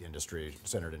whole meat industry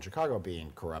centered in Chicago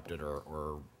being corrupted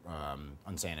or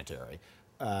unsanitary.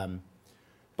 But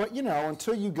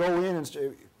until you go in,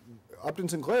 Upton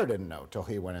Sinclair didn't know till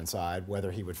he went inside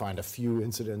whether he would find a few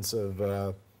incidents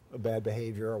of bad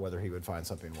behavior or whether he would find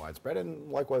something widespread,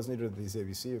 and likewise neither did these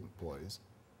ABC employees.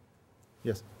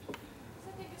 Yes? So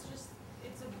I think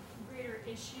it's a greater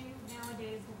issue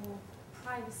nowadays, the whole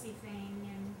privacy thing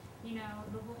and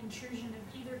the whole intrusion of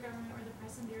either government or the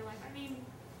press into your life. I mean,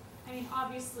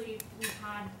 obviously we've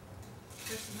had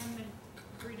First Amendment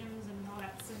freedoms and all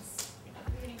that since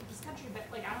the beginning of this country, but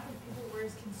I don't think people were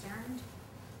as concerned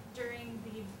during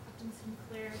the Upton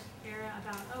Sinclair era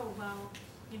about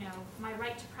my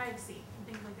right to privacy and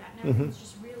things like that. And everyone's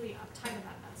just really uptight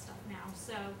about that stuff now.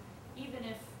 So even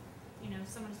if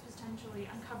someone is potentially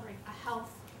uncovering a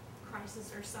health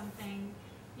crisis or something,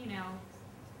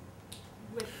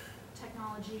 with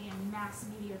technology and mass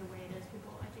media the way it is,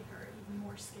 people, I think, are even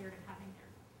more scared of having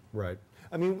their... Right.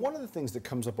 I mean, one of the things that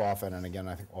comes up often, and again,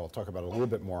 I think I'll talk about it a little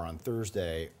bit more on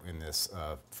Thursday in this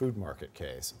food market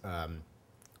case,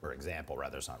 or example,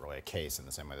 rather, it's not really a case in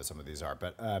the same way that some of these are,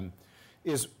 but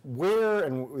is where,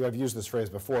 and I've used this phrase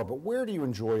before, but where do you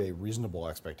enjoy a reasonable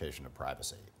expectation of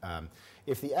privacy?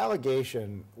 If the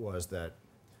allegation was that,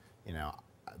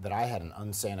 that I had an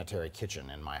unsanitary kitchen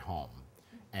in my home,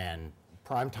 and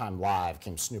Primetime Live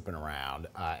came snooping around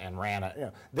and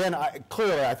ran then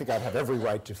clearly I think I'd have every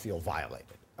right to feel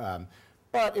violated.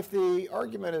 But if the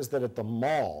argument is that at the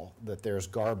mall that there's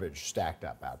garbage stacked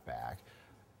up out back,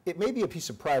 it may be a piece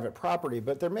of private property,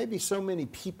 but there may be so many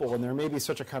people and there may be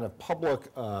such a kind of public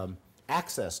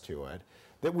access to it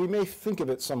that we may think of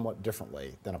it somewhat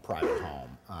differently than a private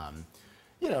home.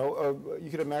 You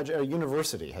could imagine a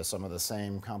university has some of the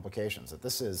same complications. That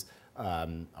this is,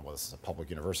 this is a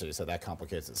public university, so that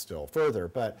complicates it still further.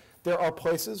 But there are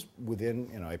places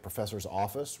within, a professor's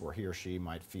office where he or she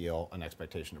might feel an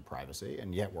expectation of privacy,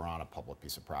 and yet we're on a public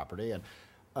piece of property,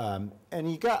 and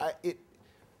you got it.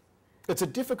 It's a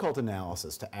difficult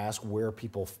analysis to ask where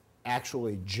people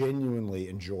actually genuinely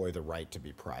enjoy the right to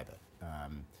be private.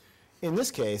 In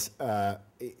this case.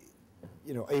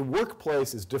 A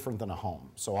workplace is different than a home.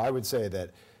 So I would say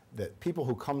that that people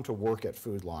who come to work at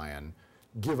Food Lion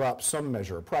give up some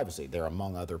measure of privacy. They're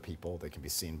among other people. They can be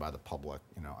seen by the public,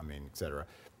 et cetera.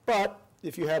 But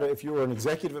if you were an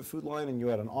executive at Food Lion and you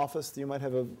had an office, you might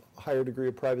have a higher degree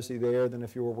of privacy there than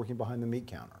if you were working behind the meat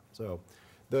counter. So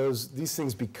these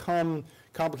things become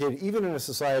complicated, even in a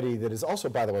society that is also,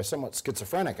 by the way, somewhat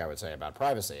schizophrenic, I would say, about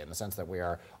privacy, in the sense that we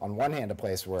are, on one hand, a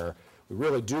place where we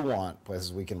really do want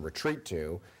places we can retreat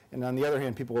to, and on the other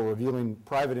hand, people are revealing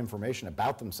private information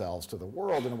about themselves to the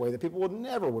world in a way that people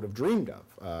never would have dreamed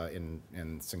of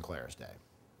in Sinclair's day.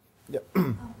 Yep.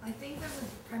 I think there's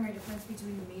a primary difference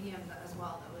between the medium as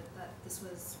well that this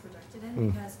was projected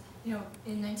in, because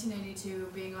in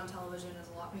 1992, being on television is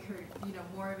a lot bigger,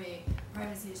 more of a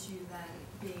privacy issue than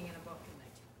being in a book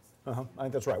in 1996. I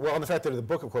think that's right. Well, and the fact that the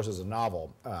book, of course, is a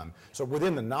novel. So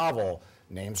within the novel,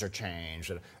 names are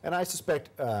changed. And I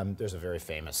suspect there's a very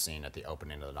famous scene at the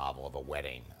opening of the novel of a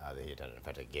wedding that he attended. In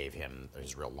fact, it gave him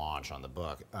his real launch on the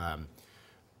book.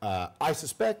 I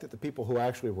suspect that the people who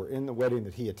actually were in the wedding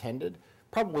that he attended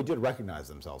probably did recognize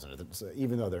themselves in it.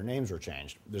 Even though their names were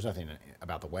changed, there's nothing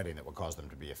about the wedding that would cause them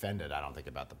to be offended, I don't think,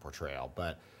 about the portrayal.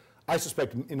 But I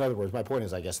suspect, in other words, my point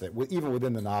is, I guess, that even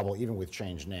within the novel, even with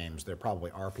changed names, there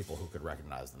probably are people who could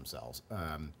recognize themselves.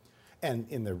 And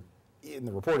in the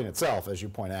reporting itself, as you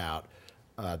point out,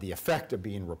 the effect of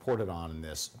being reported on in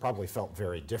this probably felt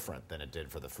very different than it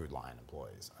did for the Food Lion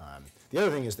employees. The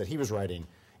other thing is that he was writing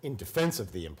in defense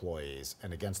of the employees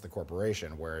and against the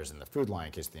corporation, whereas in the Food Lion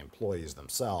case, the employees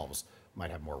themselves might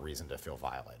have more reason to feel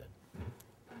violated.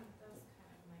 That was kind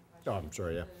of my question. Oh, I'm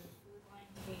sorry, yeah. The Food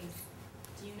Lion case,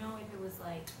 do you know if it was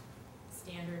like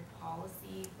standard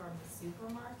policy from the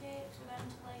supermarket for them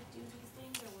to like do these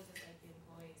things, or was it like the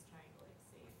employees trying to like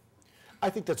save? I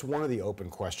think that's one of the open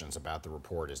questions about the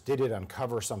report is, did it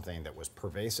uncover something that was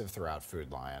pervasive throughout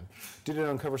Food Lion? Did it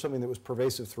uncover something that was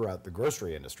pervasive throughout the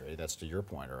grocery industry? That's to your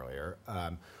point earlier.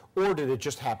 Or did it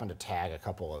just happen to tag a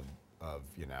couple of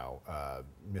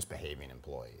misbehaving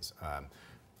employees?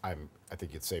 I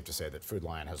think it's safe to say that Food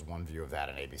Lion has one view of that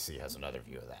and ABC has another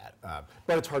view of that.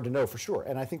 But it's hard to know for sure.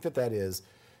 And I think that is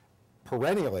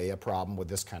perennially a problem with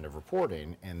this kind of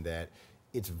reporting, in that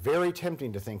it's very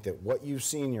tempting to think that what you've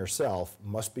seen yourself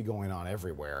must be going on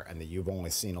everywhere and that you've only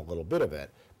seen a little bit of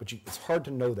it, but it's hard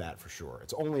to know that for sure.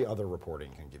 It's only other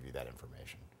reporting can give you that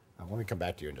information. Let me come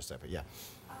back to you in just a second, yeah.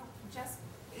 Just,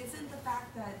 isn't the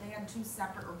fact that they had two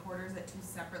separate reporters at two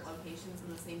separate locations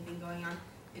and the same thing going on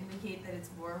indicate that it's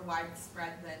more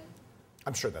widespread than?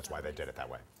 I'm sure that's why they did it that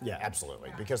way. Yeah,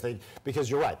 absolutely, yeah. Because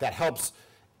you're right, that helps.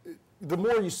 The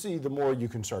more you see, the more you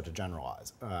can start to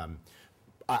generalize.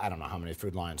 I don't know how many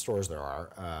Food Lion stores there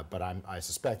are, but I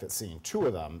suspect that seeing two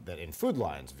of them, that in Food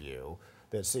Lion's view,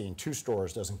 that seeing two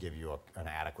stores doesn't give you an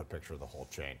adequate picture of the whole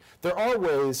chain. There are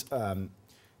ways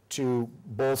to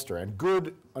bolster, and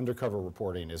good undercover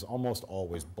reporting is almost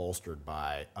always bolstered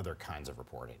by other kinds of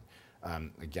reporting.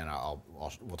 Again,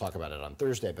 we'll talk about it on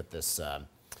Thursday, but this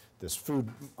food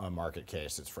market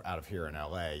case, it's out of here in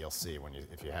LA. You'll see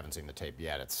if you haven't seen the tape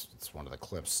yet, it's one of the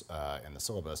clips in the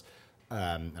syllabus.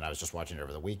 And I was just watching it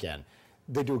over the weekend.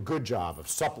 They do a good job of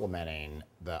supplementing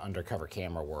the undercover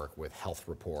camera work with health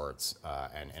reports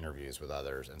and interviews with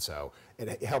others, and so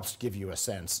it helps give you a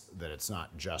sense that it's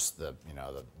not just the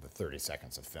 30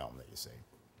 seconds of film that you see.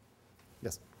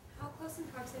 Yes. How close in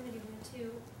proximity were the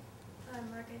two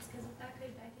markets? Because that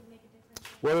could, I think, make a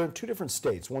difference. Well, they're in two different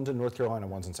states. One's in North Carolina,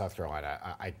 one's in South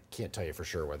Carolina. I can't tell you for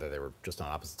sure whether they were just on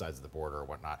opposite sides of the border or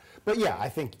whatnot. But yeah, I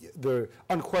think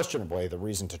unquestionably the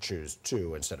reason to choose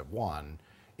two instead of one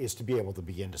is to be able to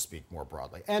begin to speak more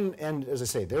broadly. And as I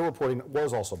say, their reporting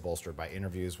was also bolstered by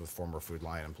interviews with former Food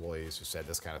Lion employees who said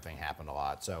this kind of thing happened a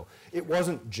lot. So it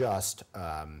wasn't just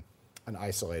an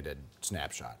isolated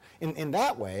snapshot. In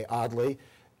that way, oddly,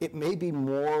 it may be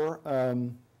more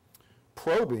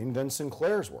probing than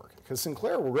Sinclair's work, because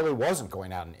Sinclair really wasn't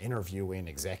going out and interviewing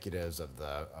executives of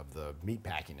the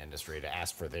meatpacking industry to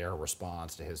ask for their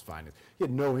response to his findings. He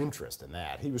had no interest in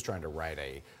that. He was trying to write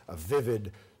a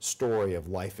vivid story of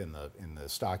life in the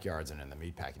stockyards and in the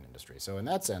meatpacking industry. So in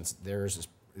that sense, theirs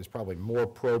is probably more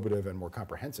probative and more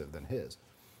comprehensive than his.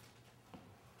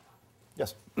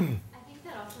 Yes? I think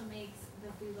that also makes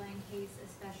the Food Lion case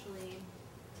especially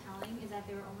telling, is that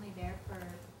they were only there for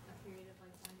a period of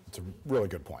like 1 to 2 It's a weeks. really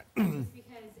good point. Just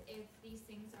because if these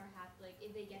things are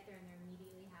if they get there and they're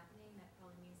immediately happening, that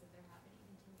probably means that they're happening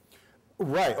continuously.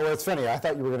 Right. Well, it's funny. I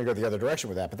thought you were going to go the other direction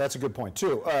with that, but that's a good point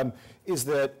too. Is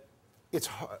that it's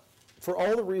for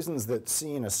all the reasons that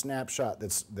seeing a snapshot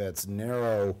that's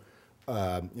narrow,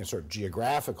 sort of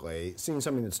geographically, seeing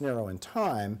something that's narrow in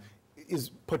time is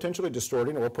potentially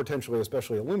distorting or potentially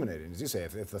especially illuminating. As you say,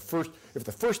 if the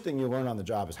first thing you learn on the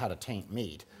job is how to taint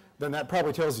meat, then that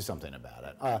probably tells you something about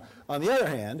it. On the other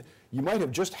hand, you might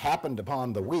have just happened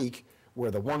upon the week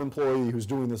where the one employee who's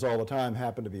doing this all the time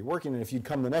happened to be working, and if you'd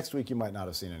come the next week, you might not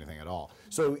have seen anything at all.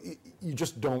 So you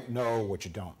just don't know what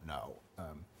you don't know.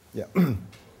 Yeah.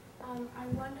 I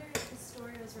wonder if the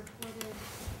story was reported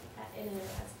in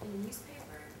a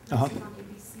newspaper, versus on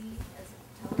ABC as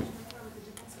a television report, what the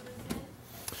difference would have been.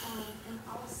 And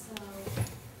also,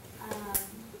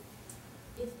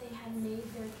 if they had made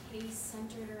their case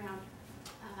centered around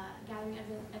gathering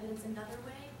evidence another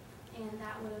way, and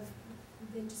that would have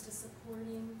been just a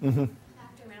supporting factor. I mean,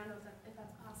 I don't know if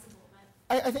that's possible,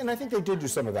 but I think they did do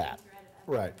some of that.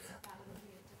 Right.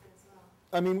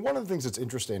 I mean, one of the things that's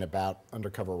interesting about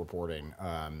undercover reporting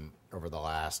over the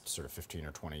last sort of 15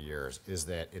 or 20 years is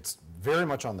that it's very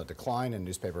much on the decline in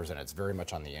newspapers and it's very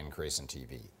much on the increase in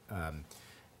TV.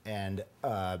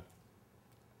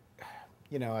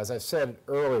 You know, as I said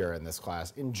earlier in this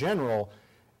class, in general,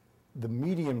 the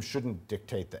medium shouldn't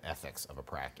dictate the ethics of a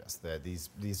practice.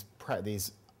 These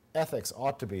ethics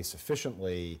ought to be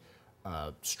sufficiently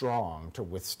strong to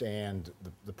withstand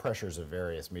the pressures of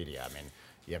various media. I mean,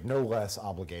 you have no less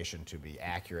obligation to be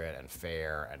accurate and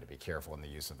fair and to be careful in the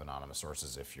use of anonymous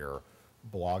sources if you're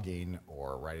blogging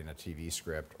or writing a TV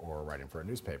script or writing for a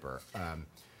newspaper.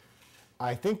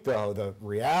 I think, though, the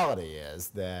reality is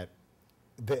that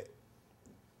the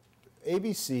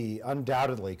ABC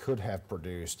undoubtedly could have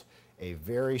produced a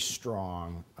very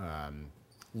strong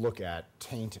look at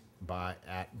taint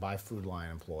by Food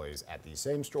Lion employees at these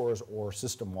same stores or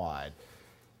system-wide,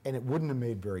 and it wouldn't have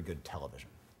made very good television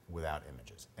without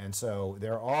images. And so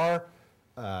there are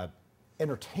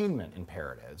entertainment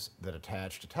imperatives that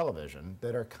attach to television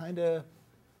that are kind of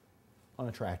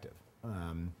unattractive.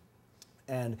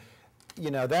 And you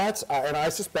know, that's, and I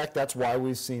suspect that's why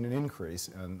we've seen an increase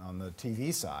on the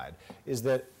TV side, is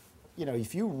that, you know,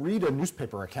 if you read a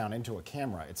newspaper account into a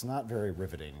camera, it's not very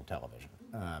riveting television.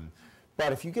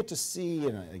 But if you get to see,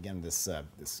 and again, this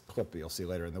clip you'll see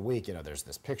later in the week, you know, there's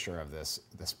this picture of this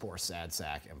poor sad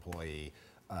sack employee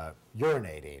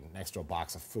urinating next to a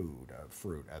box of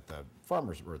fruit at the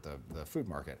farmer's, or at the food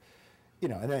market. You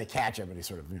know, and then they catch him and he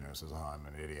sort of, you know, says, "Oh, I'm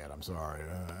an idiot, I'm sorry."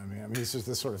 I mean, he's just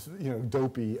this sort of, you know,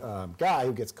 dopey guy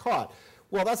who gets caught.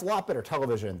 Well, that's a lot better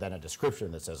television than a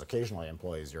description that says occasionally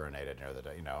employees urinated near the,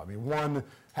 you know, I mean, one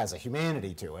has a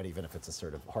humanity to it, even if it's a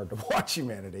sort of hard to watch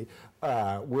humanity,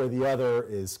 where the other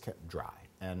is dry.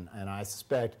 And I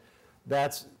suspect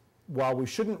that's, while we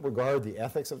shouldn't regard the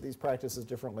ethics of these practices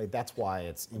differently, that's why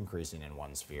it's increasing in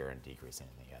one sphere and decreasing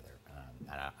in the other.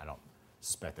 And I don't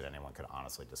suspect that anyone could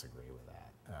honestly disagree with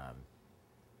that.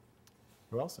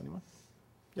 Who else? Anyone?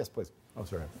 Yes, please. Oh,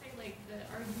 sorry. I say, like, the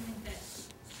argument that,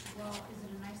 well, is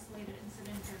it an isolated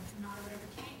incident or not or whatever,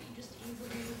 can't you just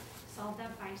easily solve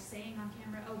that by saying on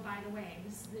camera, "Oh, by the way,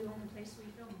 this is the only place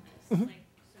we filmed this." Like,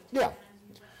 so Yeah.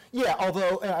 Yeah,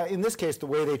 although in this case, the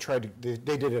way they tried to,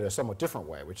 they did it a somewhat different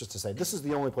way, which is to say, this is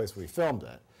the only place we filmed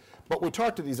it. But we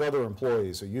talked to these other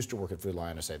employees who used to work at Food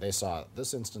Lion to say they saw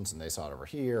this instance and they saw it over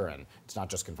here, and it's not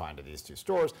just confined to these two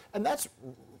stores. And that's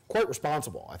quite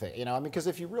responsible, I think. You know, I mean, because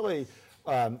if you really,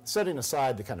 setting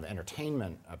aside the kind of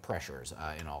entertainment pressures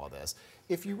in all of this,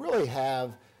 if you really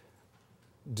have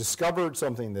discovered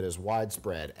something that is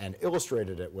widespread and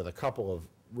illustrated it with a couple of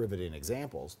riveting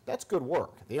examples, that's good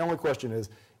work. The only question is,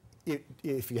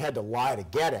 if you had to lie to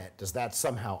get it, does that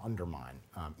somehow undermine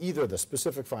either the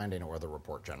specific finding or the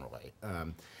report generally?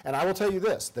 And I will tell you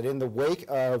this, that in the wake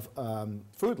of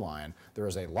Food Lion, there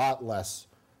is a lot less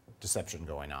deception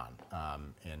going on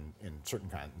in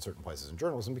certain places in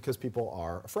journalism because people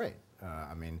are afraid.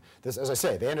 I mean, this, as I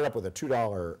say, they ended up with a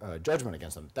 $2 judgment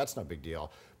against them. That's no big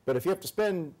deal. But if you have to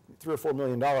spend $3 or $4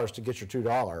 million to get your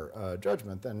 $2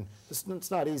 judgment, then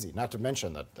it's not easy. Not to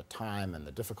mention the time and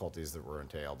the difficulties that were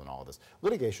entailed and all of this.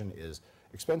 Litigation is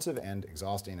expensive and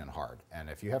exhausting and hard. And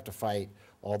if you have to fight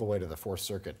all the way to the Fourth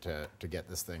Circuit to get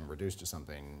this thing reduced to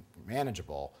something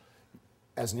manageable,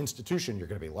 as an institution, you're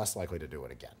going to be less likely to do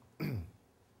it again.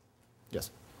 Yes?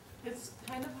 It's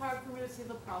kind of hard for me to see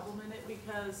the problem in it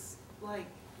because, like,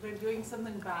 they're doing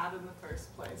something bad in the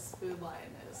first place, Food Lion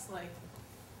is. Like,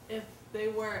 if they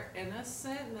were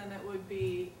innocent, then it would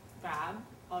be bad,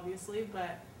 obviously,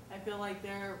 but I feel like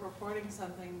they're reporting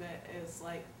something that is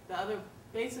like the other,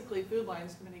 basically Food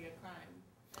Lion's committing a crime.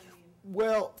 I mean,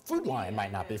 well, Food Lion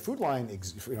might not be. Food Lion,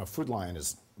 you know, Food Lion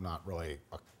is not really,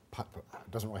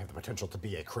 doesn't really have the potential to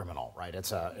be a criminal, right?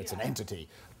 It's an entity.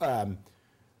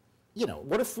 You know,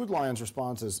 what if Food Lion's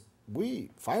response is, we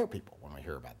fire people when we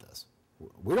hear about this?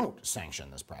 we don't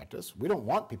sanction this practice. We don't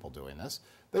want people doing this.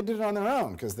 They did it on their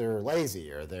own because they're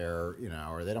lazy or they're,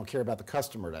 or they don't care about the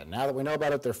customer. Now that we know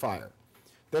about it, they're fired.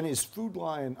 Then is Food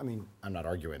Lion, I mean, I'm not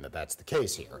arguing that that's the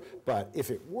case here, but if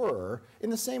it were, in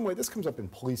the same way, this comes up in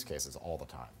police cases all the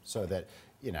time. So that,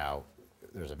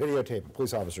 there's a videotape of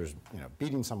police officers,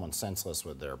 beating someone senseless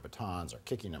with their batons or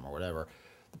kicking them or whatever.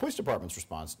 The police department's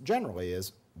response generally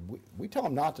is, we tell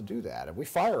them not to do that, and we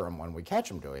fire them when we catch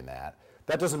them doing that.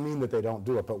 That doesn't mean that they don't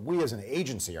do it, but we as an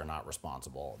agency are not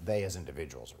responsible. They as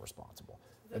individuals are responsible.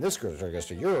 And this goes, I guess,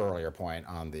 to your earlier point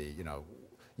on the,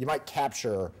 you might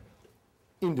capture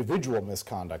individual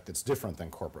misconduct that's different than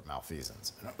corporate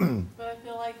malfeasance. But I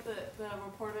feel like the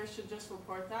reporter should just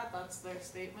report that, that's their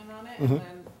statement on it, and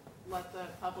then let the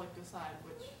public decide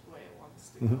which way it wants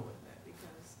to go with it,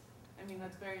 because, I mean,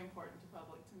 that's very important to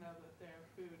public to know that their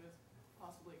food is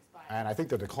possibly expired. And I think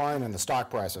the decline in the stock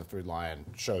price of Food Lion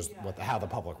shows how the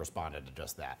public responded to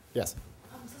just that. Yes?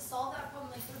 To solve that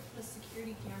problem, like, put a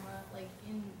security camera, like,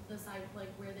 in the side,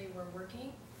 like, where they were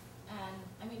working. And,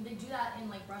 I mean, they do that in,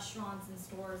 like, restaurants and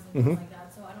stores and things like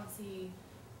that, so I don't see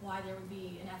why there would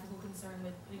be an ethical concern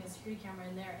with putting a security camera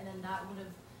in there, and then that would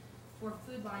have, for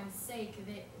Food Lion's sake,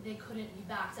 they couldn't be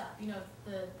backed up. If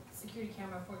the security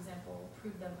camera, for example,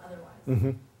 proved them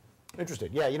otherwise. Interesting.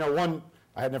 Yeah, one,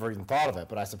 I had never even thought of it,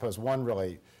 but I suppose one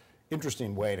really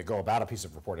interesting way to go about a piece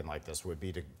of reporting like this would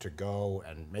be to go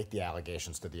and make the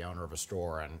allegations to the owner of a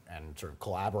store and sort of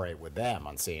collaborate with them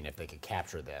on seeing if they could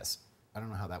capture this. I don't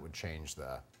know how that would change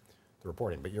the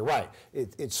reporting, but you're right.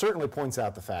 It certainly points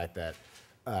out the fact that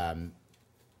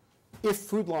if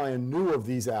Food Lion knew of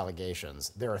these allegations,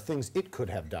 there are things it could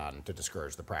have done to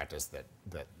discourage the practice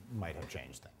that might have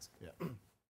changed things. Yeah.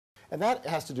 And that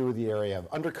has to do with the area of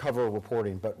undercover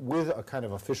reporting, but with a kind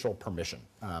of official permission.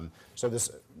 So this,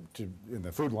 in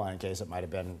the Food Lion case, it might have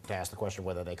been to ask the question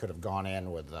whether they could have gone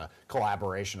in with the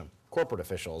collaboration of corporate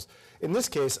officials. In this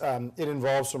case, it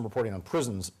involves some reporting on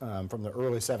prisons from the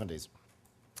early 70s.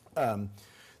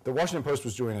 The Washington Post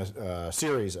was doing a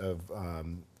series of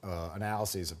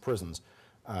analyses of prisons.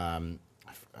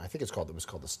 I think it was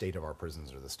called The State of Our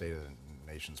Prisons or The State of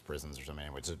the Nation's Prisons or something.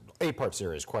 Anyway, it's an 8-part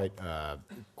series, quite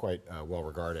well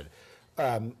regarded.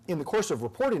 In the course of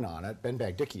reporting on it, Ben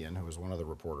Bagdikian, who was one of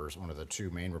the two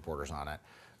main reporters on it,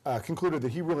 concluded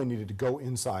that he really needed to go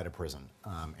inside a prison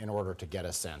in order to get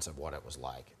a sense of what it was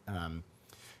like.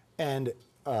 And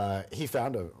he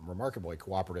found a remarkably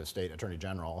cooperative state attorney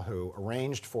general who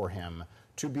arranged for him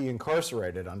to be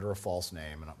incarcerated under a false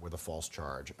name and with a false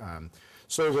charge,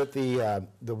 so that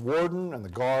the warden and the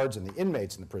guards and the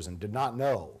inmates in the prison did not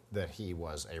know that he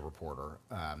was a reporter.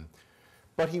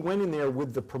 But he went in there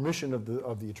with the permission of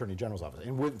the Attorney General's office,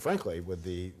 and frankly, with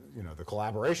the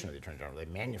collaboration of the Attorney General. They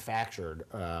manufactured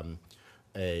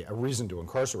a reason to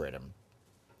incarcerate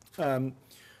him.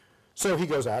 So he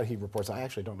goes out, he reports. I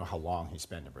actually don't know how long he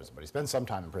spent in prison, but he spends some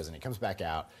time in prison. He comes back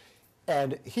out,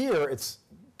 and here it's,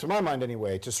 to my mind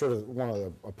anyway, to sort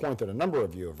of a point that a number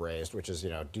of you have raised, which is,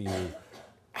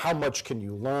 how much can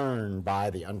you learn by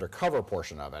the undercover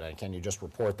portion of it, and can you just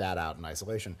report that out in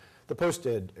isolation? The Post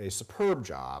did a superb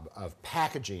job of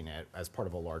packaging it as part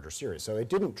of a larger series. So it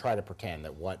didn't try to pretend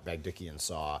that what Bagdikian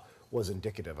saw was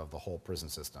indicative of the whole prison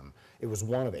system. It was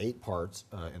one of 8 parts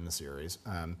in the series,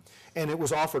 and it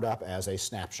was offered up as a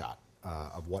snapshot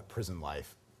of what prison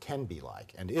life can be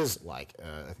like and is like.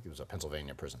 I think it was a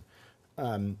Pennsylvania prison.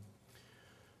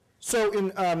 So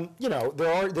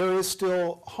there is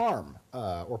still harm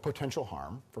or potential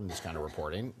harm from this kind of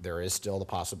reporting. There is still the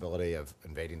possibility of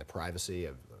invading the privacy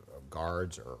of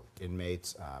guards or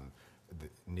inmates.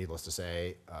 Needless to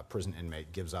say, a prison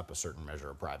inmate gives up a certain measure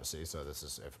of privacy. So this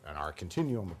is in our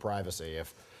continuum of privacy.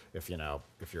 If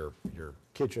your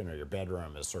kitchen or your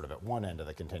bedroom is sort of at one end of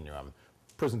the continuum,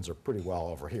 prisons are pretty well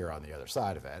over here on the other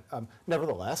side of it.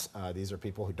 Nevertheless, these are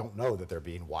people who don't know that they're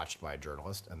being watched by a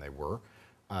journalist, and they were.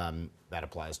 That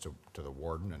applies to the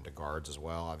warden and to guards as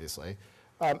well, obviously.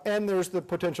 And there's the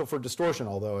potential for distortion,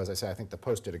 although, as I say, I think the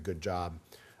Post did a good job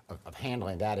of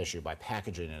handling that issue by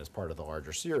packaging it as part of the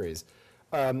larger series.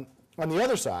 On the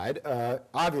other side,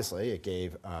 obviously, it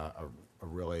gave a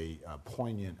really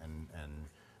poignant and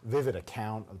vivid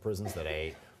account of the prisons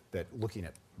that looking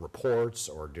at reports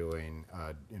or doing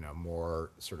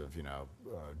more sort of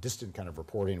distant kind of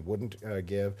reporting wouldn't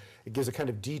give. It gives a kind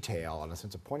of detail and a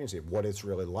sense of poignancy of what it's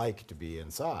really like to be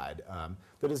inside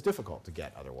that is difficult to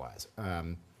get otherwise.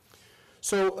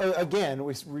 So again,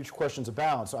 we reach questions of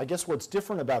balance. So I guess what's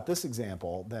different about this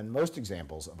example than most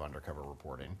examples of undercover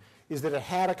reporting is that it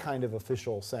had a kind of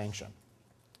official sanction.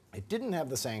 It didn't have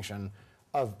the sanction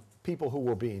of people who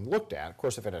were being looked at. Of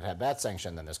course, if it had had that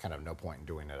sanction, then there's kind of no point in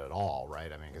doing it at all,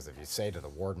 right? I mean, because if you say to the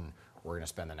warden, we're going to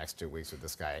spend the next 2 weeks with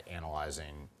this guy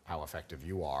analyzing how effective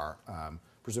you are,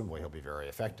 presumably he'll be very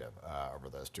effective over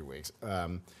those 2 weeks.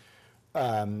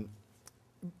 But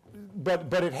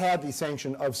it had the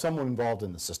sanction of someone involved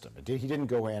in the system. He didn't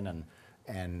go in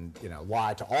and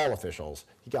lie to all officials.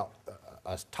 He got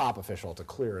a top official to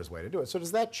clear his way to do it. So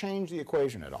does that change the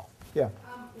equation at all? Yeah.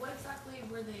 What exactly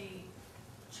were they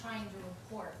trying to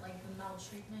report, like the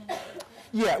maltreatment?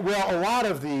 Yeah, well, a lot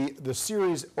of the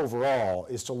series overall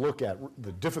is to look at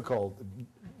the difficult,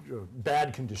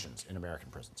 bad conditions in American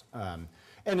prisons.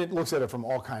 And it looks at it from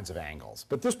all kinds of angles.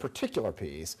 But this particular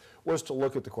piece was to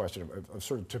look at the question of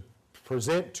sort of to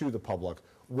present to the public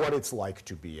what it's like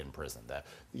to be in prison.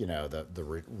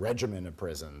 The regimen of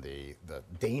prison, the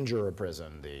danger of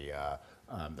prison, the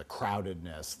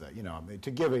crowdedness,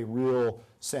 to give a real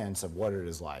sense of what it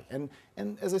is like. And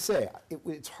as I say,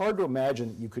 it's hard to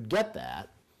imagine you could get that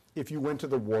if you went to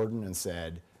the warden and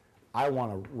said, I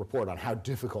want to report on how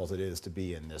difficult it is to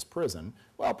be in this prison.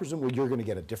 Well, presumably you're going to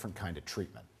get a different kind of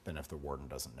treatment than if the warden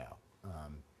doesn't know. I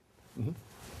think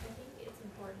it's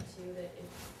important too that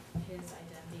if his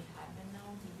identity had been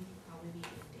known, he would probably be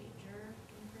in danger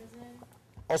in prison.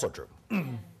 Also true.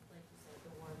 And like you said,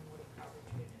 the warden would have probably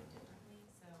treated him differently.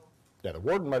 So Yeah, the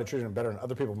warden might have treated him better and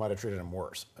other people might have treated him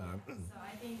worse. so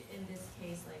I think in this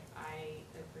case, like I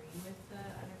agree with the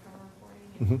undercover reporting,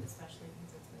 and especially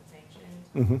since it's been sanctioned.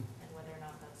 And whether or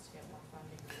not that's to get more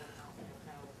funding or whatnot, I don't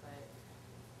know,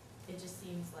 but it just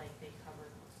seems like they covered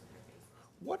most of their bases.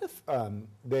 What if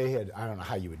they had, I don't know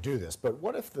how you would do this, but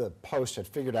what if the Post had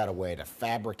figured out a way to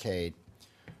fabricate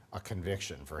a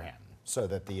conviction for him so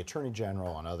that the Attorney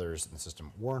General and others in the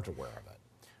system weren't aware of it?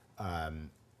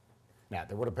 Now,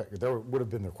 there would have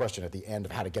been the question at the end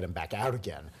of how to get him back out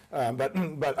again.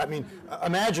 But I mean,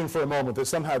 imagine for a moment that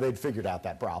somehow they'd figured out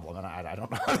that problem, and I don't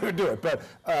know how they would do it. But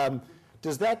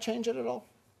does that change it at all?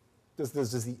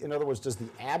 In other words, does the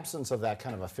absence of that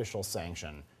kind of official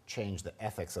sanction change the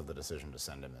ethics of the decision to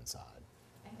send him inside?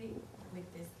 I think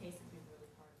with this case, it'd be really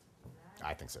hard to do that.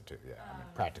 I think so too. Yeah, I mean,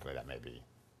 practically that may be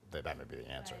the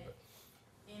answer. But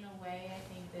in a way, I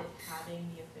think that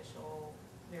having the official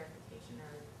verification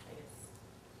or I guess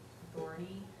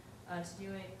authority to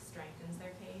do it strengthens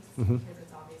their case because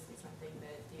it's obviously something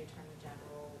that the Attorney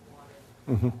General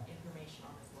wanted information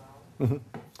on as well.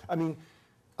 I mean,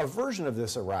 a version of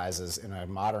this arises in a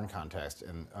modern context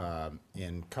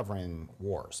in covering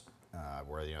wars,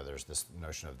 where there's this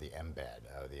notion of the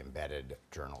embedded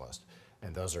journalist.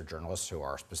 And those are journalists who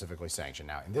are specifically sanctioned.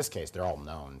 Now, in this case, they're all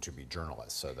known to be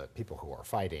journalists, so that people who are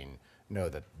fighting know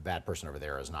that that person over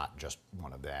there is not just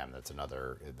one of them. That's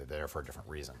another. They're there for a different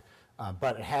reason.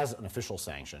 But it has an official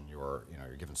sanction. You're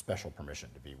given special permission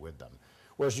to be with them.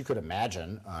 Whereas you could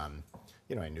imagine,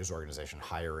 a news organization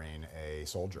hiring a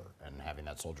soldier and having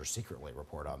that soldier secretly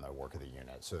report on the work of the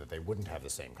unit, so that they wouldn't have the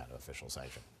same kind of official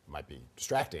sanction. It might be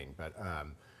distracting, but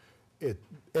it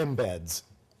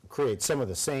creates some of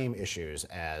the same issues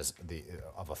as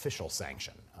of official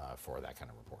sanction for that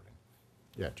kind of reporting.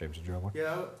 Yeah, James, did you have one?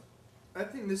 Yeah, I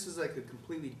think this is like a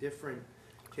completely different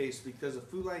case because a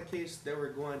Food Line case, they were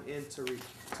going in to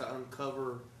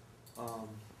uncover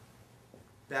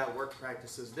bad work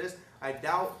practices. I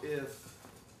doubt if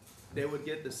they would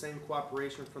get the same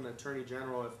cooperation from the Attorney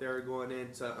General if they were going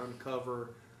in to uncover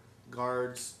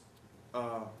guards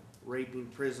raping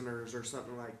prisoners or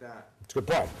something like that. It's a good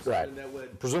point, right. And that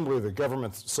would, presumably the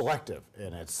government's selective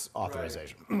in its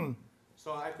authorization. Right.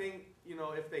 So I think,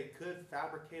 if they could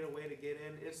fabricate a way to get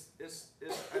in,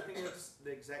 I think it's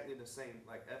exactly the same.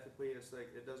 Like ethically, it's like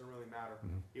it doesn't really matter,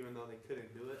 even though they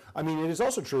couldn't do it. I mean, it is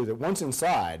also true that once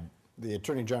inside, the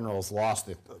Attorney General's lost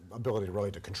the ability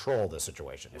really to control the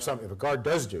situation. If a guard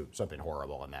does do something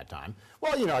horrible in that time,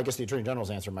 well, I guess the Attorney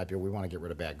General's answer might be, we want to get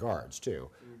rid of bad guards too.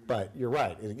 But you're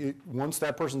right. Once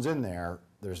that person's in there,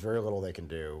 there's very little they can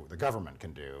do, the government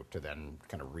can do, to then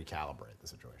kind of recalibrate the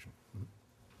situation.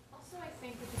 Also, I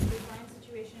think with the Food Line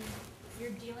situation,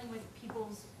 you're dealing with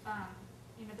people's,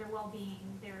 their well-being,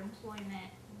 their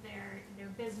employment, their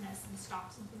business and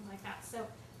stocks and things like that. So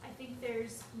I think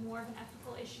there's more of an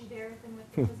ethical issue there than with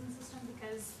the prison system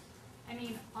because,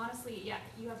 honestly, yeah,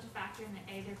 you have to factor in that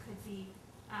there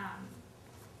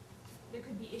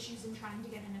could be issues in trying to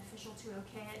get an official to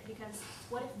okay it because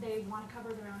what if they want to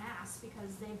cover their own ass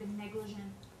because they've been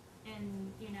negligent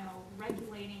in,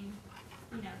 regulating,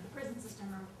 the prison system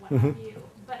or what have you.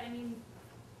 But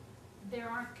there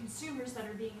aren't consumers that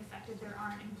are being affected. There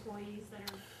aren't employees that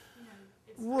are,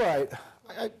 it's right.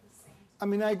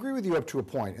 I agree with you up to a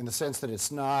point in the sense that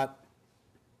it's not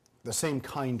the same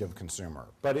kind of consumer.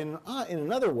 But in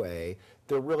another way,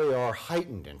 there really are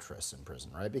heightened interests in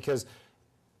prison, right? Because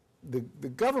the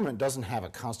government doesn't have a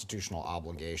constitutional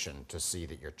obligation to see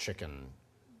that your chicken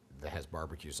that has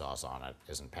barbecue sauce on it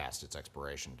isn't past its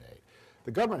expiration date.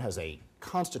 The government has a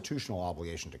constitutional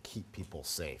obligation to keep people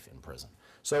safe in prison.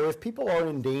 So if people are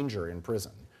in danger in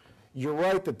prison, you're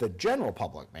right that the general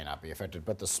public may not be affected,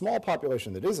 but the small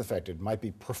population that is affected might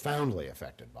be profoundly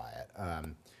affected by it.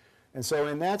 And so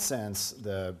in that sense,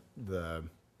 the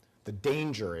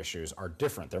danger issues are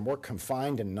different. They're more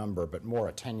confined in number, but more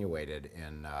attenuated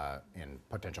in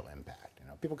potential impact. You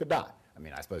know, people could die. I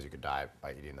mean, I suppose you could die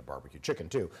by eating the barbecue chicken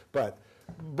too, but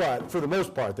for the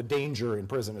most part, the danger in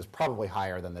prison is probably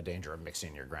higher than the danger of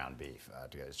mixing your ground beef.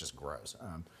 It's just gross.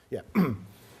 Yeah.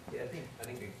 Yeah, I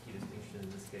think a key distinction in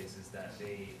this case is that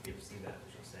they receive that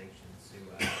official sanction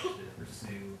to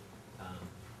pursue,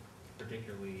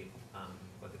 particularly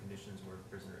what the conditions were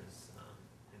for prisoners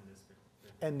in this.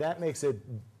 And that makes it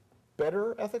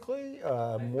better ethically,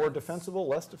 more defensible,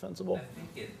 less defensible? I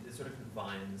think it sort of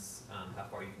confines how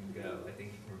far you can go. I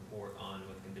think you can report on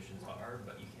what the conditions are,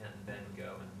 but you can't then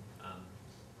go and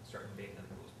start invading other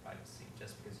people's privacy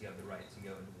just because you have the right to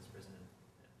go into this prison.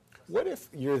 What if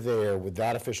you're there with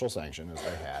that official sanction, as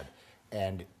they had,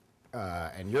 and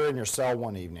you're in your cell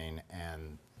one evening,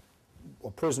 and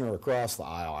a prisoner across the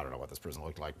aisle, I don't know what this prison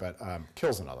looked like, but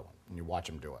kills another one, and you watch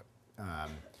him do it.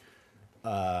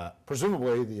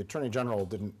 Presumably, the Attorney General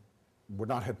would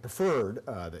not have preferred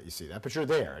that you see that, but you're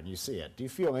there and you see it. Do you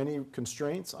feel any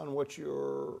constraints on what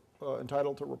you're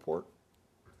entitled to report?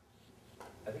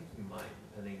 I think you might,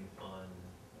 depending on,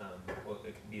 well,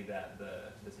 it could be that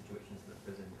the situations in the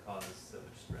prison cause so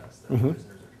much stress that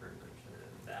prisoners are privileged,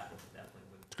 and that definitely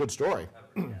would. It's a good story.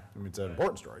 Yeah. I mean, it's an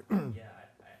important story. Yeah,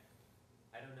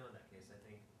 I don't know in that case. I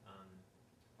think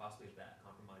possibly if that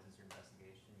compromises your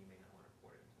investigation, you may not want to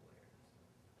report it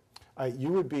until later.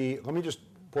 You would be, let me just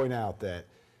point out that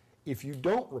if you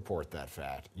don't report that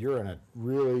fact, you're in a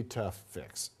really tough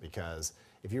fix, because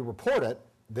if you report it,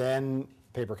 then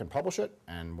paper can publish it,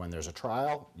 and when there's a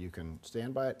trial, you can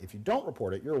stand by it. If you don't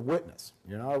report it, you're a witness.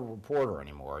 You're not a reporter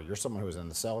anymore. You're someone who's in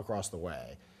the cell across the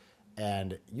way.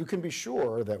 And you can be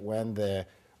sure that when the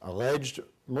alleged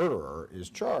murderer is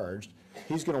charged,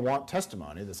 he's going to want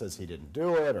testimony that says he didn't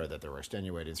do it, or that there were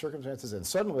extenuating circumstances, and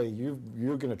suddenly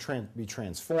you're going to be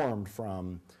transformed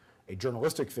from a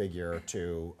journalistic figure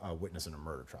to a witness in a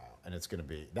murder trial. And that's going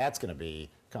to be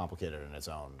complicated in its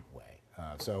own way.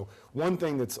 So one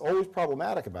thing that's always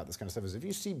problematic about this kind of stuff is if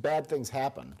you see bad things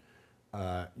happen,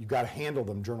 you've got to handle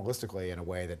them journalistically in a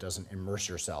way that doesn't immerse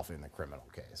yourself in the criminal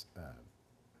case.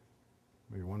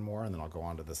 Maybe one more, and then I'll go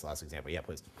on to this last example. Yeah,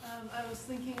 please. I was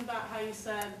thinking about how you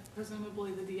said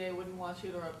presumably the DA wouldn't want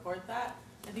you to report that.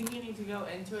 I think you need to go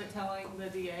into it telling the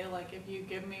DA, like, if you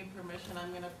give me permission, I'm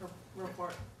going to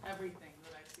report everything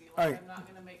that I see. Like, I'm not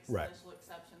going to make special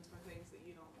exceptions for things that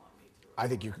you don't want me to report. I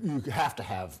think you have to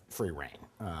have free reign.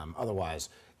 Otherwise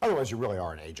you really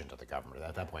are an agent of the government.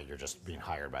 At that point, you're just being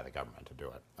hired by the government to do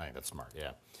it. I think that's smart,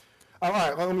 yeah. All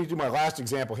right, well, let me do my last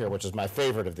example here, which is my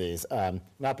favorite of these,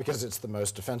 not because it's the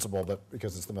most defensible, but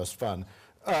because it's the most fun.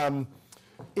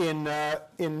 In May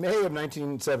of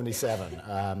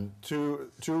 1977,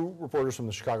 two reporters from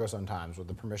the Chicago Sun-Times, with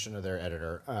the permission of their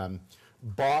editor,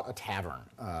 bought a tavern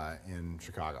in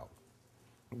Chicago.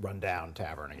 Rundown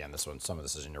tavern, again, some of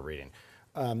this is in your reading.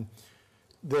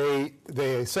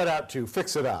 They set out to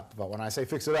fix it up, but when I say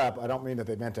fix it up, I don't mean that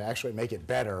they meant to actually make it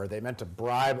better. They meant to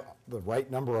bribe the right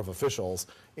number of officials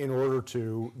in order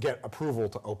to get approval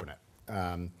to open it.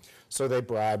 So they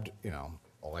bribed,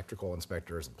 electrical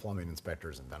inspectors and plumbing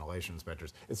inspectors and ventilation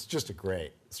inspectors. It's just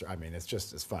it's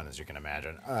just as fun as you can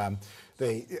imagine.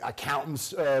 The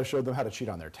accountants showed them how to cheat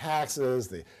on their taxes.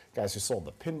 The guys who sold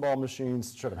the pinball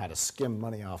machines showed them how to skim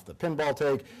money off the pinball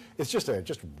take. It's just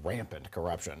rampant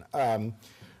corruption.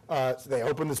 They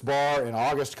opened this bar in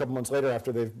August, a couple months later,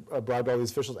 after they've bribed all these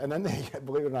officials, and then they,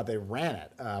 believe it or not, they ran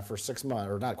it for 6 months,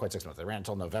 or not quite 6 months. They ran it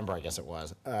until November, I guess it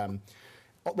was.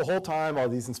 The whole time, all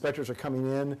these inspectors are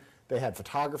coming in. They had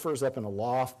photographers up in a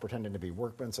loft pretending to be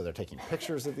workmen, so they're taking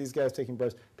pictures of these guys taking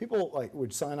bribes. People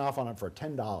would sign off on it for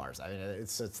 $10. I mean,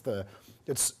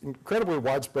 it's incredibly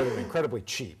widespread and incredibly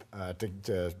cheap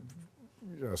to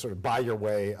sort of buy your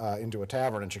way into a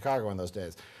tavern in Chicago in those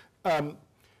days. And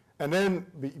then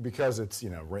because it's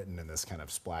written in this kind of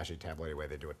splashy tabloidy way,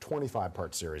 they do a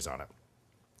 25-part series on it.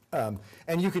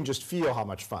 And you can just feel how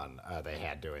much fun they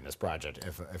had doing this project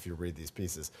if you read these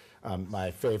pieces.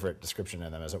 My favorite description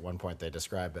in them is at one point they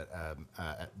describe it,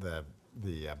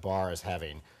 the bar as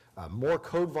having More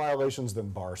code violations than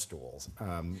bar stools.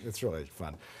 It's really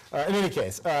fun. In any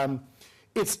case,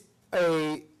 it's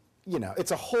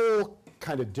a whole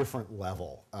kind of different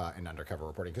level in undercover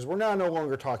reporting, because we're now no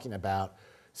longer talking about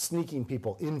sneaking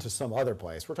people into some other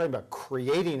place. We're talking about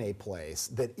creating a place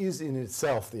that is in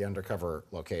itself the undercover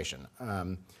location.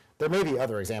 There may be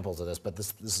other examples of this, but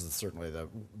this is certainly the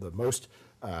most,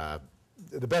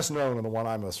 the best known and the one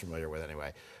I'm most familiar with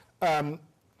anyway. And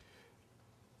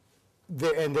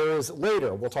there is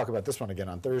later, we'll talk about this one again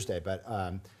on Thursday, but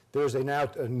there's now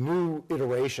a new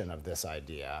iteration of this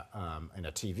idea in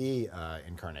a TV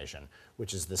incarnation,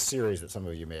 which is this series that some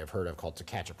of you may have heard of called To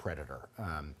Catch a Predator,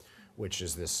 which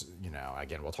is this,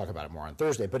 again, we'll talk about it more on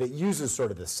Thursday, but it uses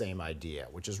sort of the same idea,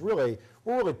 which is really,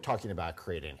 we're really talking about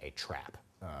creating a trap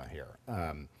here.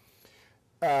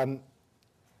 And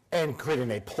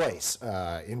creating a place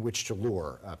in which to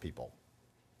lure people.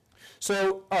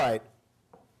 So, all right,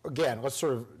 again, let's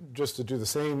sort of, just to do the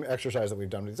same exercise that we've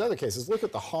done with these other cases, look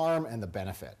at the harm and the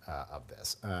benefit of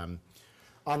this.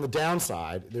 On the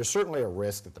downside, there's certainly a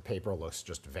risk that the paper looks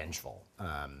just vengeful,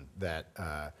 that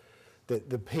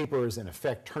the paper is in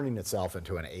effect turning itself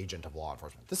into an agent of law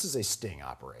enforcement. This is a sting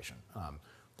operation.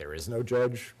 There is no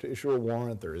judge to issue a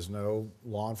warrant, there is no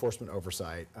law enforcement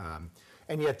oversight,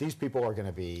 and yet these people are going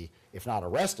to be, if not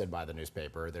arrested by the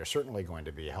newspaper, they're certainly going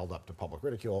to be held up to public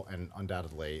ridicule and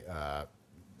undoubtedly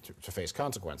to face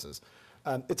consequences.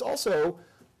 It's also,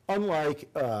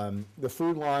 unlike the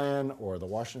Food Lion or the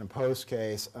Washington Post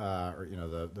case, or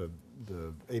the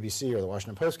ABC or the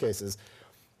Washington Post cases,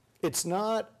 it's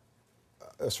not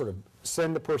a sort of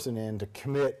send the person in to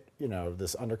commit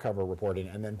this undercover reporting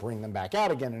and then bring them back out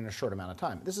again in a short amount of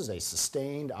time. This is a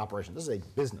sustained operation. This is a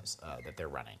business that they're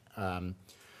running.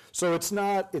 So it's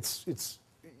not, it's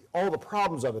all the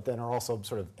problems of it then are also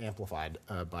sort of amplified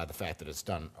by the fact that it's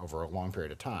done over a long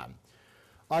period of time.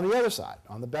 On the other side,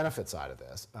 on the benefit side of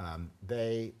this,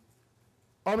 they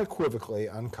unequivocally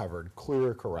uncovered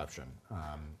clear corruption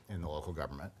in the local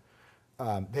government.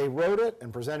 They wrote it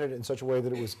and presented it in such a way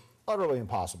that it was utterly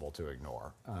impossible to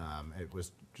ignore. It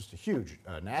was just a huge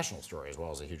national story as well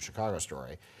as a huge Chicago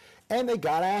story. And they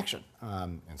got action.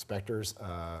 Inspectors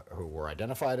who were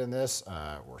identified in this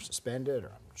were suspended, or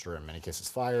I'm sure in many cases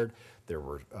fired. There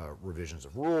were revisions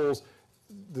of rules.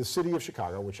 The city of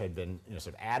Chicago, which had been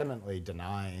sort of adamantly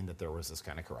denying that there was this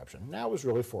kind of corruption, now was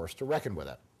really forced to reckon with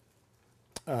it.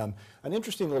 An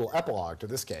interesting little epilogue to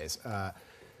this case.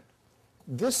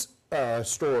 This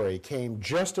story came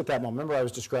just at that moment. Remember I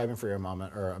was describing for you a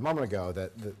moment ago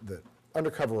that the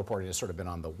undercover reporting has sort of been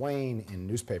on the wane in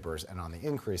newspapers and on the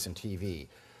increase in TV.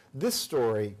 This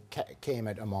story came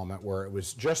at a moment where it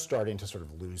was just starting to sort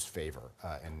of lose favor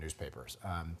in newspapers.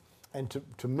 And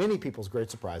to many people's great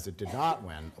surprise, it did not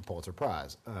win a Pulitzer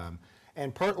Prize.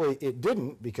 And partly it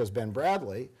didn't because Ben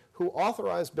Bradley, who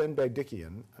authorized Ben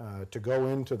Bagdikian to go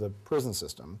into the prison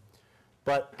system,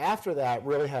 but after that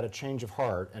really had a change of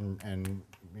heart and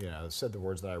said the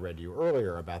words that I read to you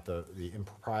earlier about the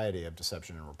impropriety of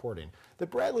deception in reporting, that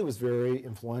Bradley was very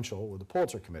influential with the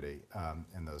Pulitzer Committee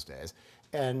in those days.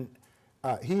 And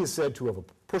he is said to have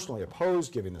personally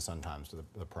opposed giving the Sun-Times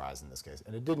the prize in this case,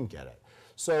 and it didn't get it.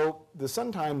 So the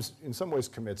Sun-Times in some ways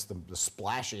commits the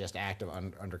splashiest act of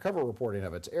undercover reporting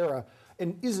of its era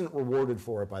and isn't rewarded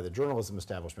for it by the journalism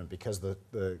establishment because the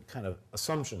kind of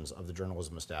assumptions of the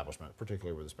journalism establishment,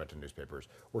 particularly with respect to newspapers,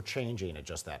 were changing at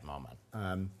just that moment.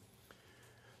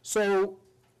 So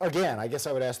again, I guess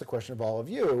I would ask the question of all of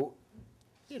you,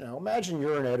 imagine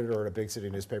you're an editor at a big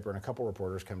city newspaper and a couple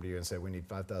reporters come to you and say, we need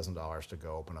 $5,000 to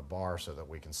go open a bar so that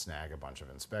we can snag a bunch of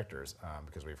inspectors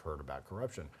because we've heard about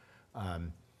corruption.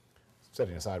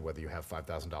 Setting aside whether you have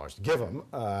 $5,000 to give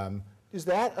them, is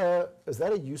that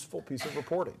a useful piece of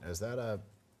reporting? Is that a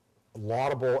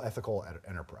laudable ethical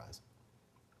enterprise?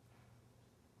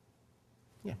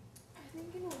 Yeah. I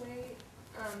think in a way,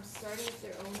 starting with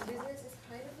their own business is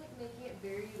kind of like making it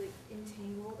very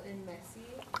entangled and messy.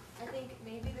 I think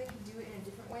maybe they could do it in a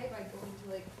different way by going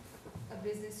to a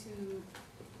business who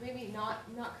maybe not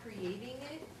creating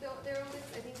their own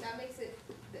business. I think that makes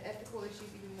the ethical issues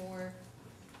even more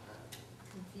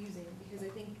confusing because I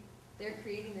think they're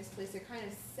creating this place. They're kind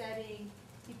of setting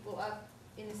people up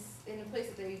in a place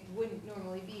that they wouldn't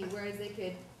normally be, whereas they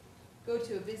could go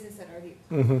to a business that already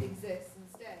exists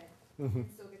instead and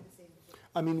still get the same result.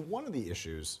 I mean, one of the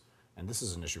issues, and this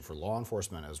is an issue for law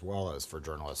enforcement as well as for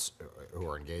journalists who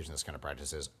are engaged in this kind of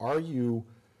practice, is are you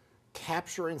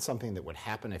capturing something that would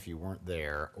happen if you weren't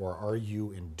there, or are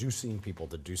you inducing people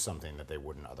to do something that they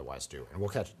wouldn't otherwise do? And we'll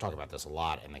talk about this a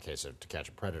lot in the case of To Catch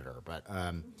a Predator, but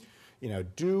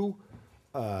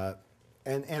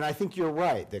And I think you're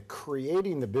right that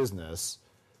creating the business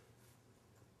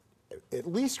at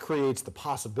least creates the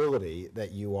possibility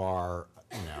that you are,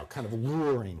 kind of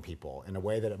luring people in a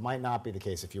way that it might not be the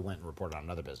case if you went and reported on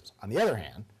another business. On the other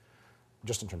hand,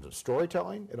 just in terms of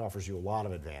storytelling, it offers you a lot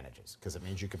of advantages because it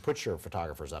means you can put your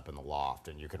photographers up in the loft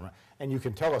and you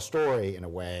can tell a story in a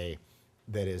way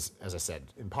that is, as I said,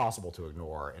 impossible to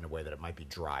ignore in a way that it might be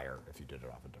drier if you did it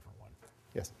off a different one.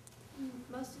 Yes?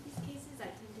 Most of these cases, I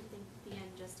tend to think the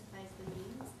end justifies the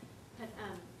means, but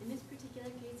in this particular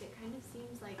case, it kind of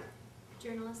seems like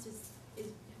journalist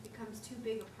becomes too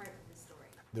big a part of the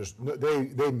story.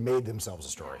 They made themselves a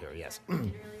story here, yes. Exactly.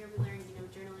 And earlier we learned,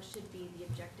 journalists should be the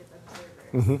objective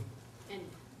observers, and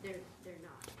they're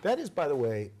not. That is, by the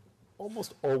way,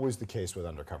 almost always the case with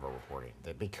undercover reporting,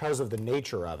 that because of the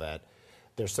nature of it,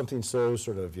 there's something so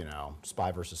sort of,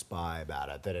 spy versus spy about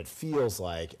it, that it feels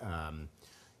like,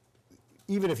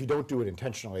 even if you don't do it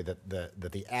intentionally, that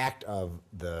the act of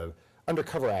the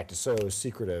undercover act is so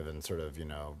secretive and sort of,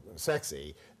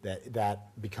 sexy, that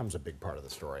becomes a big part of the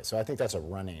story. So I think that's a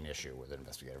running issue with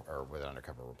investigative or with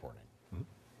undercover reporting.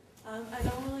 I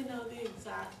don't really know the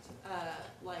exact,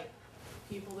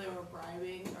 people they were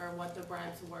bribing or what the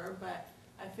bribes were, but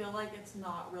I feel like it's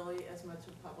not really as much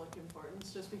of public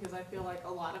importance, just because I feel like a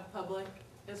lot of public,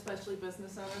 especially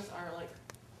business owners, are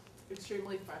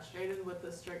extremely frustrated with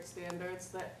the strict standards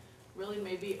that really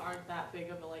maybe aren't that big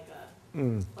of a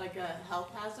health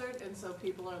hazard, and so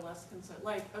people are less concerned.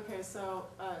 Okay, so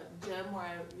gym where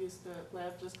I used to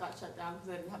live just got shut down because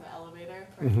they didn't have an elevator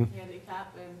for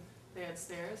handicap, and they had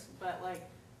stairs, but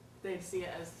they see it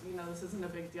as, this isn't a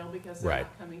big deal because they're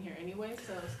not coming here anyway,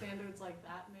 so standards like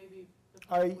that maybe.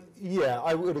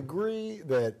 I would agree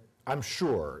that I'm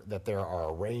sure that there are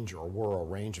a range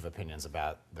of opinions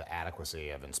about the adequacy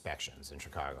of inspections in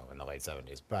Chicago in the late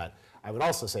 70s. But I would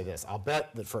also say this, I'll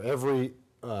bet that for every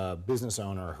business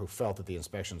owner who felt that the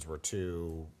inspections were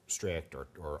too strict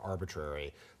or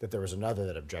arbitrary, that there was another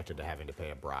that objected to having to pay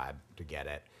a bribe to get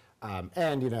it.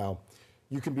 And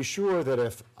you can be sure that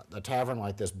if a tavern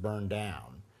like this burned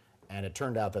down, and it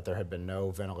turned out that there had been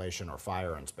no ventilation or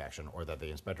fire inspection, or that the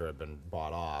inspector had been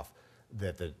bought off,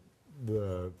 that the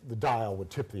dial would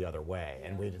tip the other way,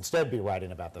 and we'd instead be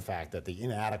writing about the fact that the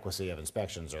inadequacy of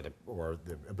inspections or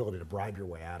the ability to bribe your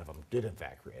way out of them did in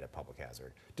fact create a public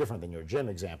hazard. Different than your gym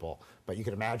example, but you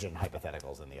could imagine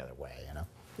hypotheticals in the other way,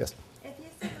 Yes? If you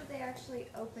said that they actually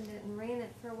opened it and ran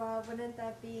it for a while, wouldn't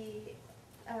that be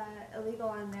illegal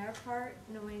on their part,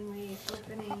 knowingly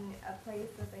opening a place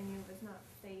that they knew was not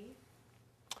safe?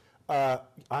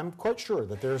 I'm quite sure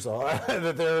that there's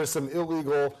that there is some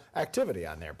illegal activity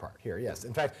on their part here. Yes,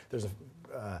 in fact, there's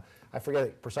I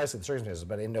forget precisely the circumstances,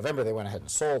 but in November they went ahead and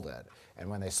sold it. And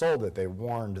when they sold it, they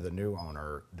warned the new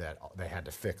owner that they had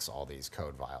to fix all these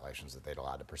code violations that they'd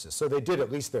allowed to persist. So they did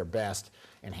at least their best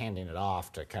in handing it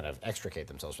off to kind of extricate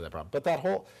themselves from that problem. But that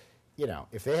whole,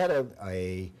 if they had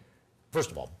first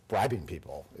of all, bribing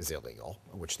people is illegal,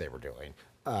 which they were doing.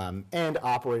 And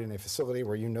operating a facility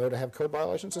where to have code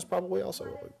violations is probably also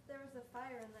illegal. If there was a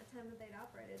fire in that time that they'd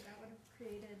operated, that would have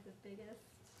created the biggest.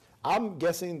 I'm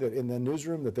guessing that in the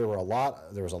newsroom that there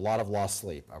was a lot of lost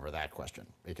sleep over that question,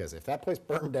 because if that place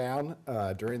burned down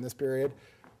during this period,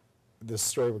 this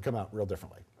story would come out real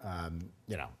differently.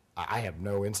 I have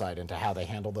no insight into how they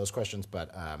handled those questions,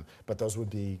 but those would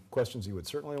be questions you would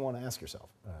certainly want to ask yourself.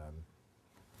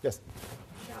 Yes?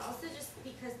 Yeah, also just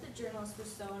because the journalists were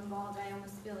so involved, I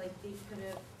almost feel like they could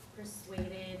have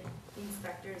persuaded the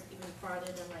inspectors even farther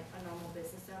than a normal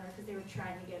business owner, because they were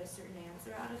trying to get a certain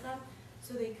answer out of them.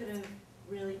 So they could have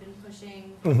really been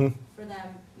pushing for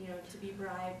them, to be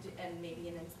bribed, and maybe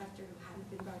an inspector who hadn't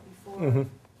been bribed before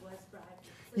was bribed.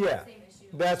 So Yeah, the same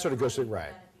issue. that sort of goes to,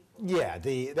 right. Yeah,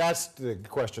 that's the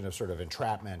question of sort of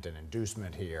entrapment and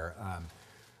inducement here.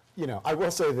 I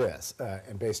will say this,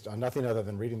 and based on nothing other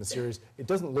than reading the series, it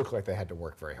doesn't look like they had to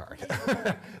work very hard.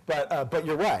 But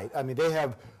you're right. I mean, they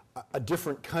have a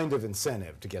different kind of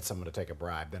incentive to get someone to take a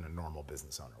bribe than a normal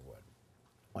business owner would.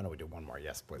 Why don't we do one more?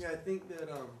 Yes, please. Yeah, I think that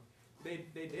they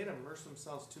did immerse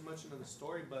themselves too much into the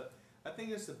story, but I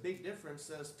think it's a big difference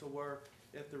as to where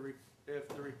if the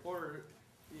reporter,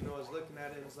 is looking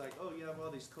at it and is like, oh, you have all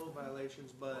these code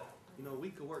violations, but we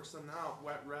could work something out.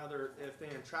 Rather, if they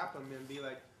entrap them and be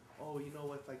like, oh,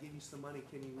 if I give you some money,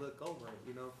 can you look over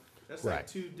it? That's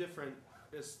like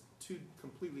it's two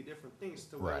completely different things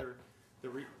to whether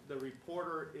the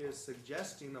reporter is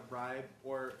suggesting a bribe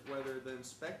or whether the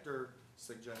inspector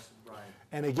suggests a bribe.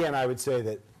 And again, I would say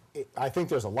that I think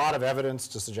there's a lot of evidence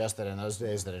to suggest that in those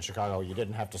days that in Chicago you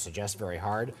didn't have to suggest very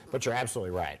hard, but you're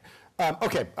absolutely right.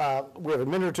 Okay, we have a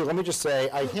minute or two. Let me just say,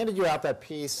 I handed you out that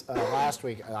piece last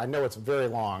week. I know it's very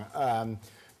long,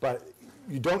 but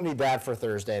you don't need that for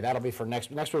Thursday. That'll be for next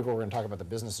week. We're going to talk about the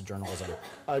business of journalism.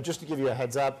 Just to give you a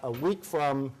heads up, a week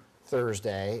from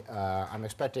Thursday, I'm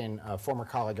expecting a former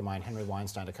colleague of mine, Henry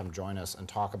Weinstein, to come join us and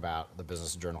talk about the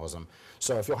business of journalism.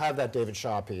 So if you'll have that David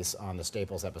Shaw piece on the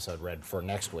Staples episode read for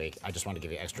next week, I just want to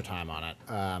give you extra time on it.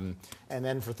 And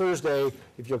then for Thursday,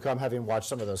 if you'll come having watched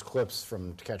some of those clips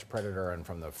from To Catch a Predator and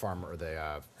from the farm or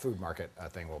the food market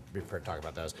thing, we'll be prepared to talk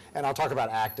about those. And I'll talk about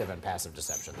active and passive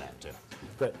deception then too.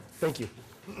 Great, thank you.